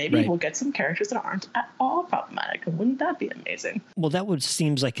all. And maybe we'll get some characters that aren't at all problematic. And wouldn't that be amazing? Well,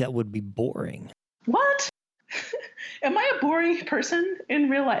 seems like that would be boring. What? Am I a boring person in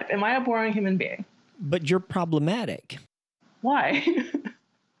real life? Am I a boring human being? But you're problematic. Why?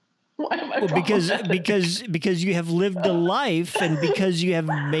 Why am I problematic? Because you have lived a life, and because you have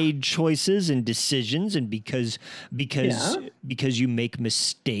made choices and decisions, and because you make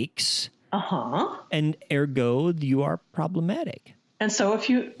mistakes. And ergo, you are problematic. And so if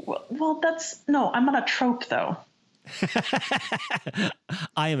you I'm not a trope though.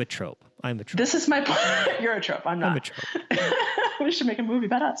 I am a trope. This is my point. You're a trope. I'm not. I'm a trope. We should make a movie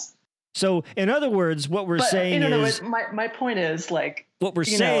about us. So, in other words, what we're saying is... My point is, like... What we're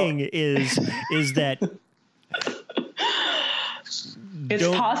saying is that... It's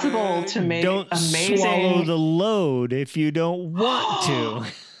possible to make amazing... Don't swallow the load if you don't want to.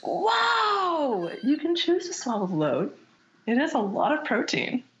 Wow! You can choose to swallow the load. It is a lot of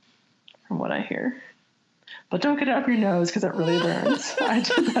protein, from what I hear. But don't get it up your nose, because it really burns. That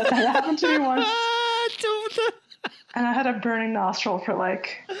happened to me once. And I had a burning nostril for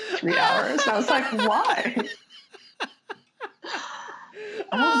like 3 hours. I was like, why?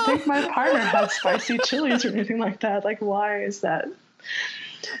 I don't think my partner had spicy chilies or anything like that. Like, why is that?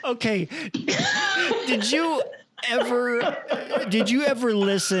 Okay. Did you ever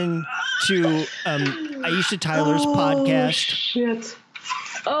listen to Aisha Tyler's podcast? Shit.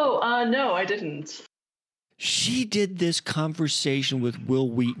 Oh, no, I didn't. She did this conversation with Will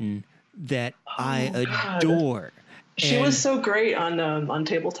Wheaton that I adore. She was so great on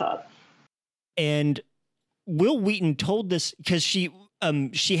Tabletop. And Will Wheaton told this because she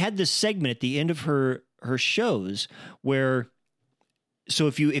had this segment at the end of her shows where, so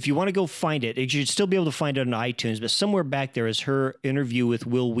if you want to go find it, you should still be able to find it on iTunes, but somewhere back there is her interview with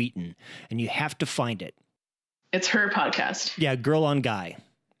Will Wheaton, and you have to find it. It's her podcast. Yeah, Girl on Guy.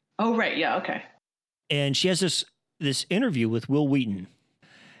 Oh, right. Yeah, okay. And she has this interview with Will Wheaton.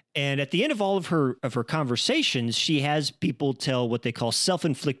 And at the end of all of her conversations, she has people tell what they call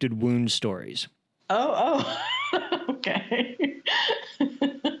self-inflicted wound stories. Oh, okay.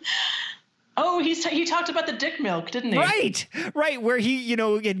 Oh, he talked about the dick milk, didn't he? Right. Where he, had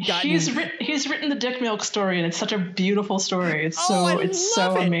gotten. He's written the dick milk story, and it's such a beautiful story. It's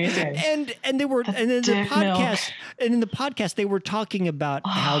so amazing. And in the podcast they were talking about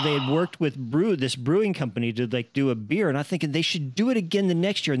how they had worked with this brewing company to like do a beer, and I'm thinking they should do it again the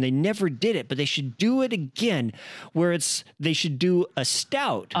next year, and they never did it, but they should do it again, where they should do a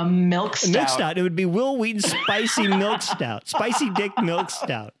stout, a milk stout. It would be Will Wheaton's spicy milk stout, spicy dick milk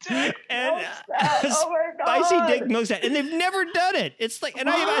stout, Oh my God. Spicy dick milk stout, and they've never done it. It's like, and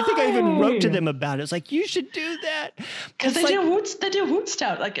I think I even wrote to them about it. It's like, you should do that because they do woot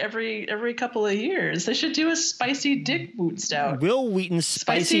stout like every couple of years. They should do a spicy dick woot stout. Will Wheaton's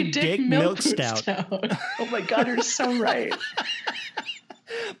spicy dick milk stout. Oh my God, you're so right.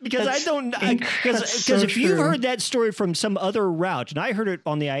 Because because if you've heard that story from some other route, and I heard it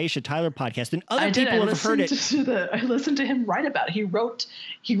on the Aisha Tyler podcast, and other people have heard it. I listened to him write about it. He wrote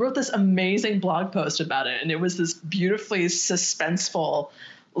this amazing blog post about it, and it was this beautifully suspenseful,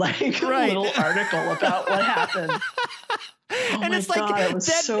 little article about what happened. Oh and it's God, it was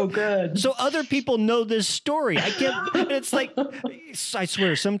so good. So other people know this story. It's like, I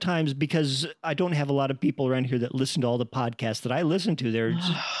swear, sometimes because I don't have a lot of people around here that listen to all the podcasts that I listen to,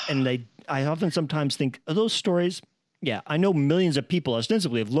 I often sometimes think, are those stories? Yeah, I know millions of people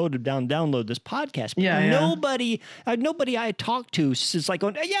ostensibly have download this podcast. But nobody I talked to is like,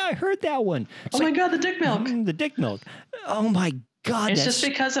 going, yeah, I heard that one. It's my God, the dick milk. The dick milk. Oh my God, it's just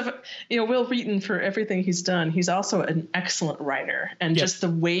because of, Will Wheaton, for everything he's done, he's also an excellent writer. And just the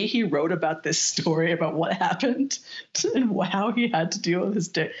way he wrote about this story, about what happened and how he had to deal with his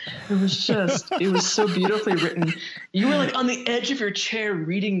day, it was so beautifully written. You were like on the edge of your chair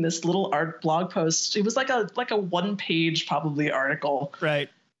reading this little art blog post. It was like a 1-page probably article. Right.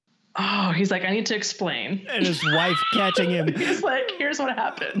 Oh, he's like, I need to explain. And his wife catching him. He's like, here's what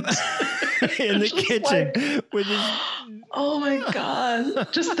happened. In the kitchen. Like, with his... Oh my God.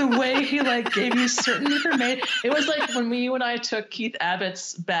 Just the way he gave you certain information. It was like when you and I took Keith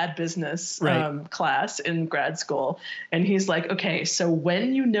Abbott's Bad Business class in grad school. And he's like, okay, so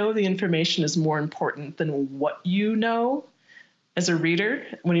when you know the information is more important than what you know as a reader,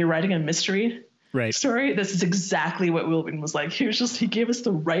 when you're writing a mystery story, this is exactly what Wilbin was like. He gave us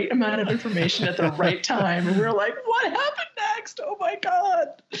the right amount of information at the right time. And we were like, what happened next? Oh my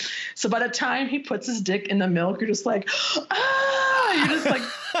God. So by the time he puts his dick in the milk, you're just like, you're just like,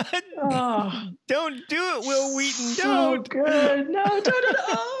 oh. Don't do it, Will Wheaton. So don't. Good. No, don't.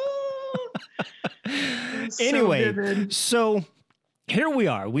 Anyway, so here we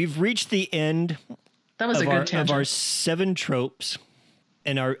are. We've reached the end of our 7 tropes.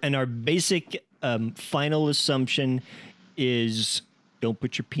 And our basic final assumption is don't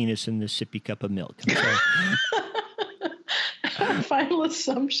put your penis in the sippy cup of milk. Our final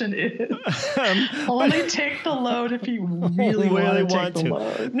assumption is only take the load if you really want to take the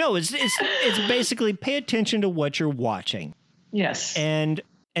load. No, it's basically pay attention to what you're watching. Yes. And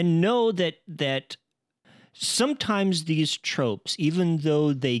know that sometimes these tropes, even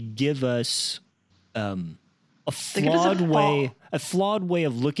though they give us a flawed way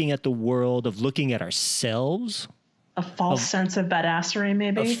of looking at the world, of looking at ourselves. A false sense of badassery,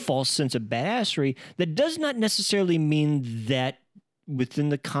 maybe? A false sense of badassery. That does not necessarily mean that within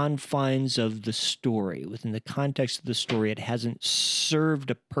the confines of the story, within the context of the story, it hasn't served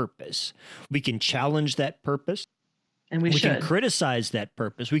a purpose. We can challenge that purpose. And we can criticize that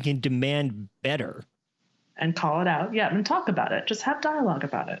purpose. We can demand better. And call it out. Yeah, and talk about it. Just have dialogue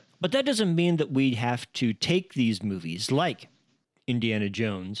about it. But that doesn't mean that we have to take these movies like Indiana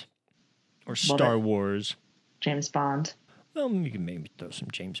Jones or Star Wars. James Bond. Well, you can maybe throw some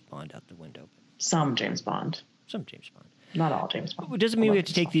James Bond out the window. Some James Bond. Not all James Bond. It doesn't mean we have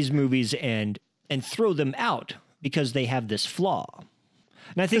to take these movies and throw them out because they have this flaw.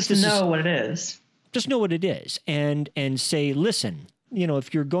 And I think just know what it is. Just know what it is and say, listen,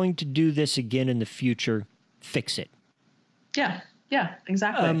 if you're going to do this again in the future, fix it. Yeah,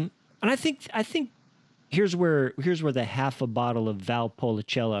 exactly. And I think here's where the half a bottle of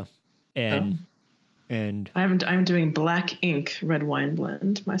Valpolicella and I'm doing black ink red wine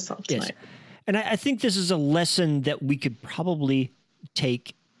blend myself tonight. Yes. And I think this is a lesson that we could probably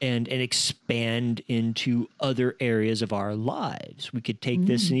take and expand into other areas of our lives. We could take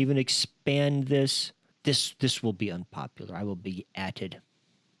this and even expand this. This will be unpopular. I will be atted.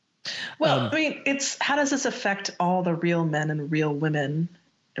 Well, it's how does this affect all the real men and real women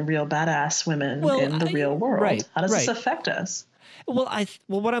and real badass women in the real world? Right, how does this affect us? Well,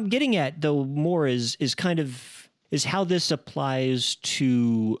 what I'm getting at though more is how this applies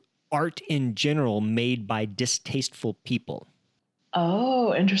to art in general made by distasteful people.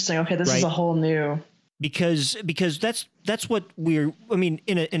 Oh, interesting. Okay, this is a whole new. Because that's what in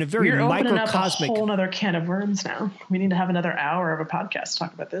a very we're microcosmic. Up a whole other can of worms now. We need to have another hour of a podcast to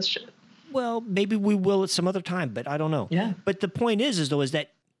talk about this shit. Well, maybe we will at some other time, but I don't know. Yeah. But the point is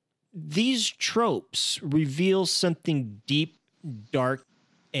that these tropes reveal something deep, dark,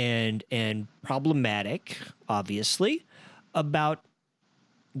 and problematic, obviously, about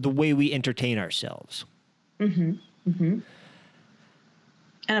the way we entertain ourselves. Mm-hmm. Mm-hmm.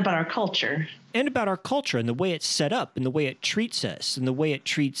 And about our culture. And about our culture and the way it's set up and the way it treats us and the way it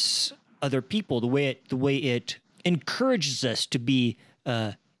treats other people, the way it encourages us to be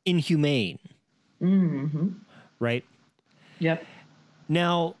inhumane. Mm-hmm. Right? Yep.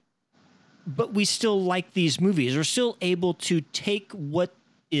 Now, but we still like these movies. We're still able to take what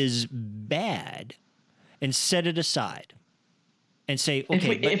is bad and set it aside and say,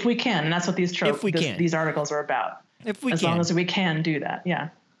 okay. If we can, and that's what these these articles are about. As long as we can do that, yeah.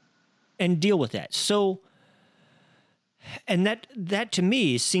 And deal with that. So, and that to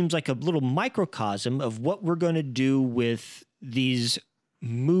me seems like a little microcosm of what we're going to do with these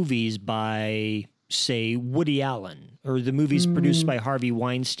movies by, say, Woody Allen or the movies produced by Harvey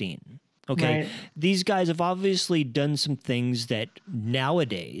Weinstein. Okay. Right. These guys have obviously done some things that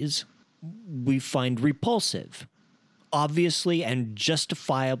nowadays we find repulsive, obviously and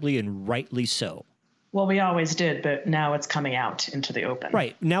justifiably and rightly so. Well, we always did, but now it's coming out into the open.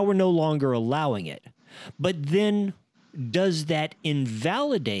 Right. Now we're no longer allowing it. But then does that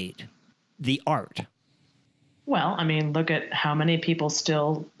invalidate the art? Well, I mean, look at how many people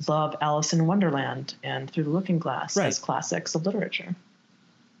still love Alice in Wonderland and Through the Looking Glass as classics of literature.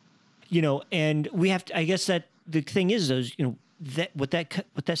 And we have to, I guess that the thing is, those, that what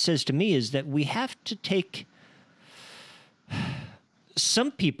that says to me is that we have to take,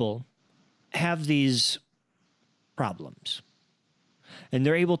 some people have these problems and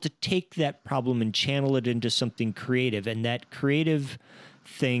they're able to take that problem and channel it into something creative, and that creative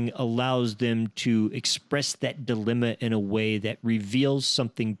thing allows them to express that dilemma in a way that reveals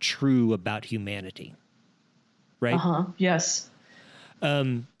something true about humanity. Right? Yes.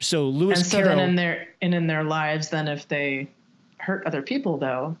 So Lewis Carroll, then in their lives, then if they hurt other people,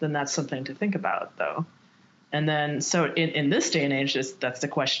 though, then that's something to think about, though. And then, so in this day and age, that's the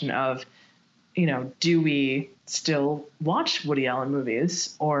question of, do we still watch Woody Allen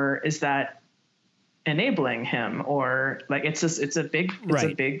movies, or is that enabling him, or like it's a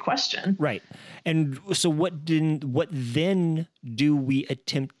big question. Right. And so what then do we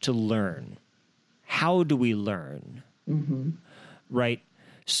attempt to learn? How do we learn? Mm-hmm. Right.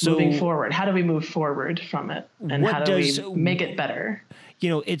 So moving forward, how do we move forward from it, and how do we make it better?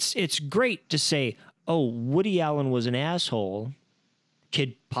 It's great to say, oh, Woody Allen was an asshole,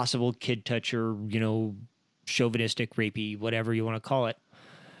 possible kid toucher, chauvinistic, rapey, whatever you want to call it.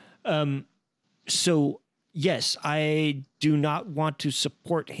 So yes, I do not want to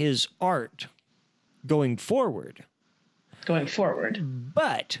support his art going forward.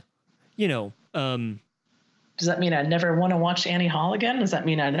 But, does that mean I never want to watch Annie Hall again? Does that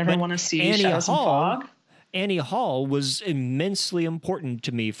mean I never want to see Shadows and Fog? Annie Hall was immensely important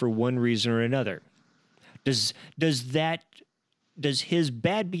to me for one reason or another. Does his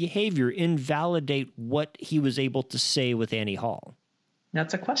bad behavior invalidate what he was able to say with Annie Hall?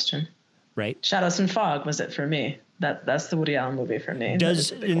 That's a question. Right. Shadows and Fog was it for me. That's the Woody Allen movie for me.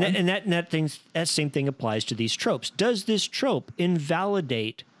 That same thing applies to these tropes. Does this trope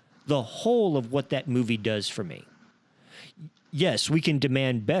invalidate the whole of what that movie does for me? Yes, we can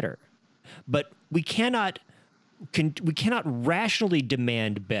demand better, but we cannot rationally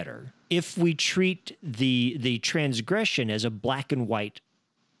demand better if we treat the transgression as a black and white,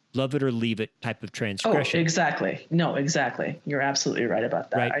 love it or leave it type of transgression. Oh, exactly. No, exactly. You're absolutely right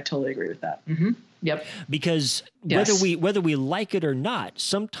about that. Right? I totally agree with that. Mm-hmm. Yep. Because whether we like it or not,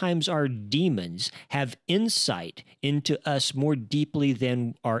 sometimes our demons have insight into us more deeply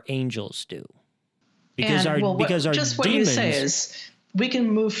than our angels do. Because our demons. What you say is we can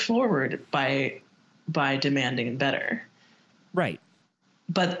move forward by demanding better. Right.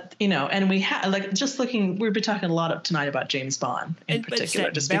 But, and we have we've been talking a lot tonight about James Bond in particular,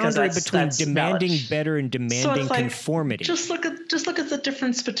 just because between demanding valid. Better and demanding conformity. Just look at the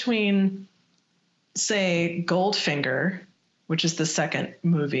difference between, say, Goldfinger, which is the second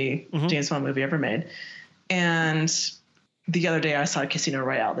movie, James Bond movie ever made. And the other day I saw Casino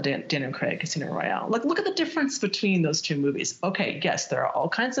Royale, the Daniel Craig Casino Royale. Look at the difference between those two movies. Okay, yes, there are all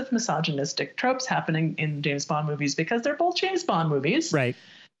kinds of misogynistic tropes happening in James Bond movies because they're both James Bond movies. Right.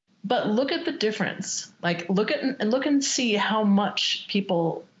 But look at the difference. Look and see how much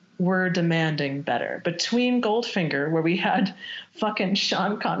people were demanding better. Between Goldfinger, where we had fucking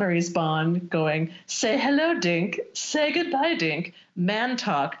Sean Connery's Bond going, say hello, Dink, say goodbye, Dink, man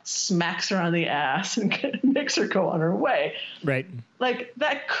talk, smacks her on the ass and makes her go on her way. Right.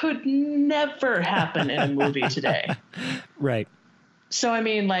 That could never happen in a movie today. Right. So, I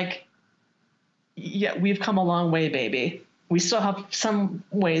mean, yeah, we've come a long way, baby. We still have some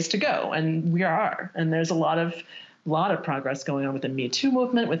ways to go, and we are. And there's a lot of progress going on with the Me Too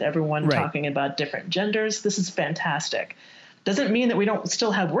movement, with everyone talking about different genders. This is fantastic. Doesn't mean that we don't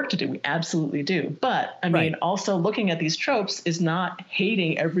still have work to do. We absolutely do. But I mean, also looking at these tropes is not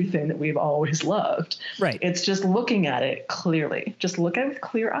hating everything that we've always loved. Right. It's just looking at it clearly. Just look at it with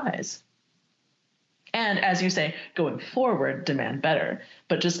clear eyes. And as you say, going forward, demand better.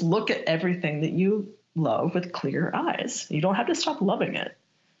 But just look at everything that you love with clear eyes. You don't have to stop loving it.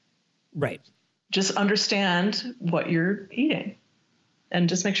 Right. Just understand what you're eating and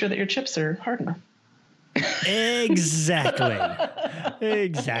just make sure that your chips are hard enough. Exactly.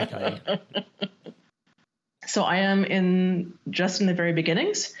 So I am in the very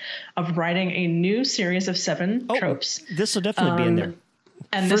beginnings of writing a new series of 7 tropes. This will definitely be in there.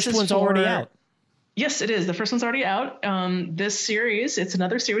 And first one's already out. Yes, it is. The first one's already out. This series, it's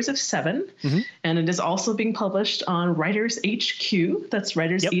another series of 7, and it is also being published on Writers HQ. That's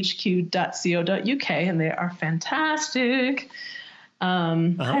writershq.co.uk, and they are fantastic.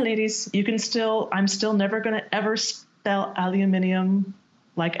 Hi, ladies. I'm still never going to ever spell aluminium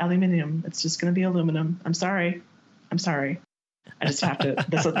like aluminium. It's just going to be aluminum. I'm sorry. I'm sorry. I just have to.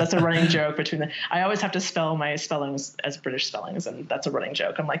 That's a running joke between I always have to spell my spellings as British spellings, and that's a running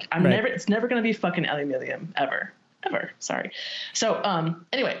joke. I'm like, never. It's never going to be fucking aluminium ever. Sorry. So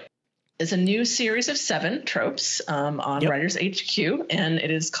anyway, it's a new series of 7 tropes on Writers HQ, and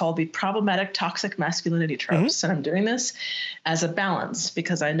it is called the Problematic Toxic Masculinity Tropes. And I'm doing this as a balance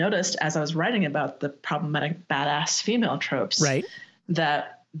because I noticed as I was writing about the problematic badass female tropes,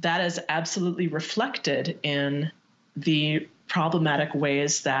 that is absolutely reflected in the problematic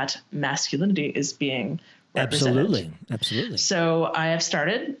ways that masculinity is being represented. Absolutely. So I have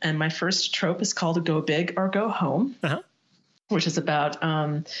started, and my first trope is called Go Big or Go Home, which is about,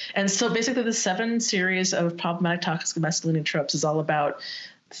 and so basically the 7 series of problematic toxic masculinity tropes is all about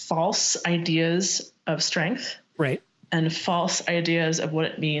false ideas of strength. Right. And false ideas of what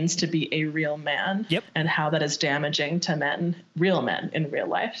it means to be a real man and how that is damaging to real men in real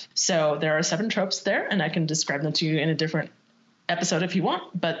life. So there are 7 tropes there, and I can describe them to you in a different episode if you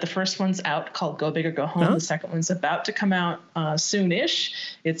want. But the first one's out called Go Big or Go Home. The second one's about to come out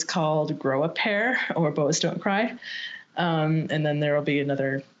soon-ish. It's called Grow a Pair or Boas Don't Cry. And then there will be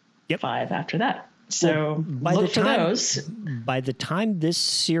another 5 after that. So look for those. By the time this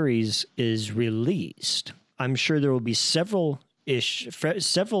series is released, I'm sure there will be several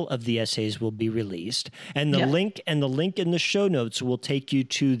of the essays will be released, and the link in the show notes will take you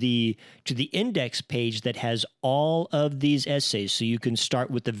to the index page that has all of these essays. So you can start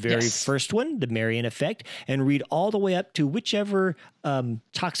with the very first one, The Marian Effect, and read all the way up to whichever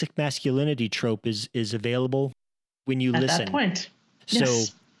toxic masculinity trope is available when you listen. At that point. So.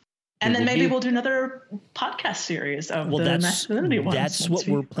 And then maybe we'll do another podcast series of the masculinity ones. That's what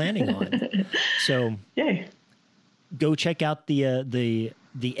we're planning on. So yay. Go check out the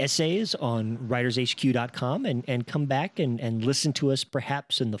essays on writershq.com and come back and listen to us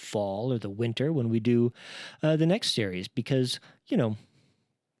perhaps in the fall or the winter when we do the next series, because,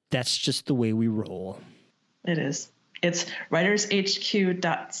 that's just the way we roll. It is. It's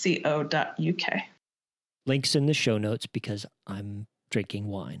writershq.co.uk. Links in the show notes because I'm drinking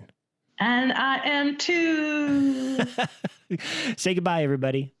wine. And I am too. Say goodbye,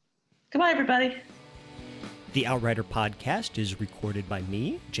 everybody. Goodbye, everybody. The Outrider podcast is recorded by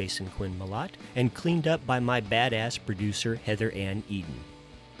me, Jason Quinn Malott, and cleaned up by my badass producer, Heather Ann Eden.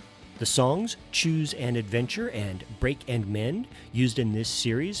 The songs Choose and Adventure and Break and Mend used in this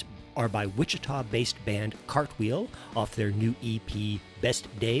series are by Wichita-based band Cartwheel off their new EP, Best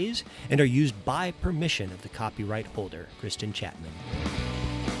Days, and are used by permission of the copyright holder, Kristen Chapman.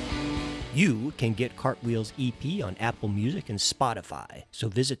 You can get Cartwheel's EP on Apple Music and Spotify, so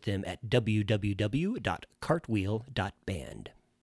visit them at www.cartwheel.band.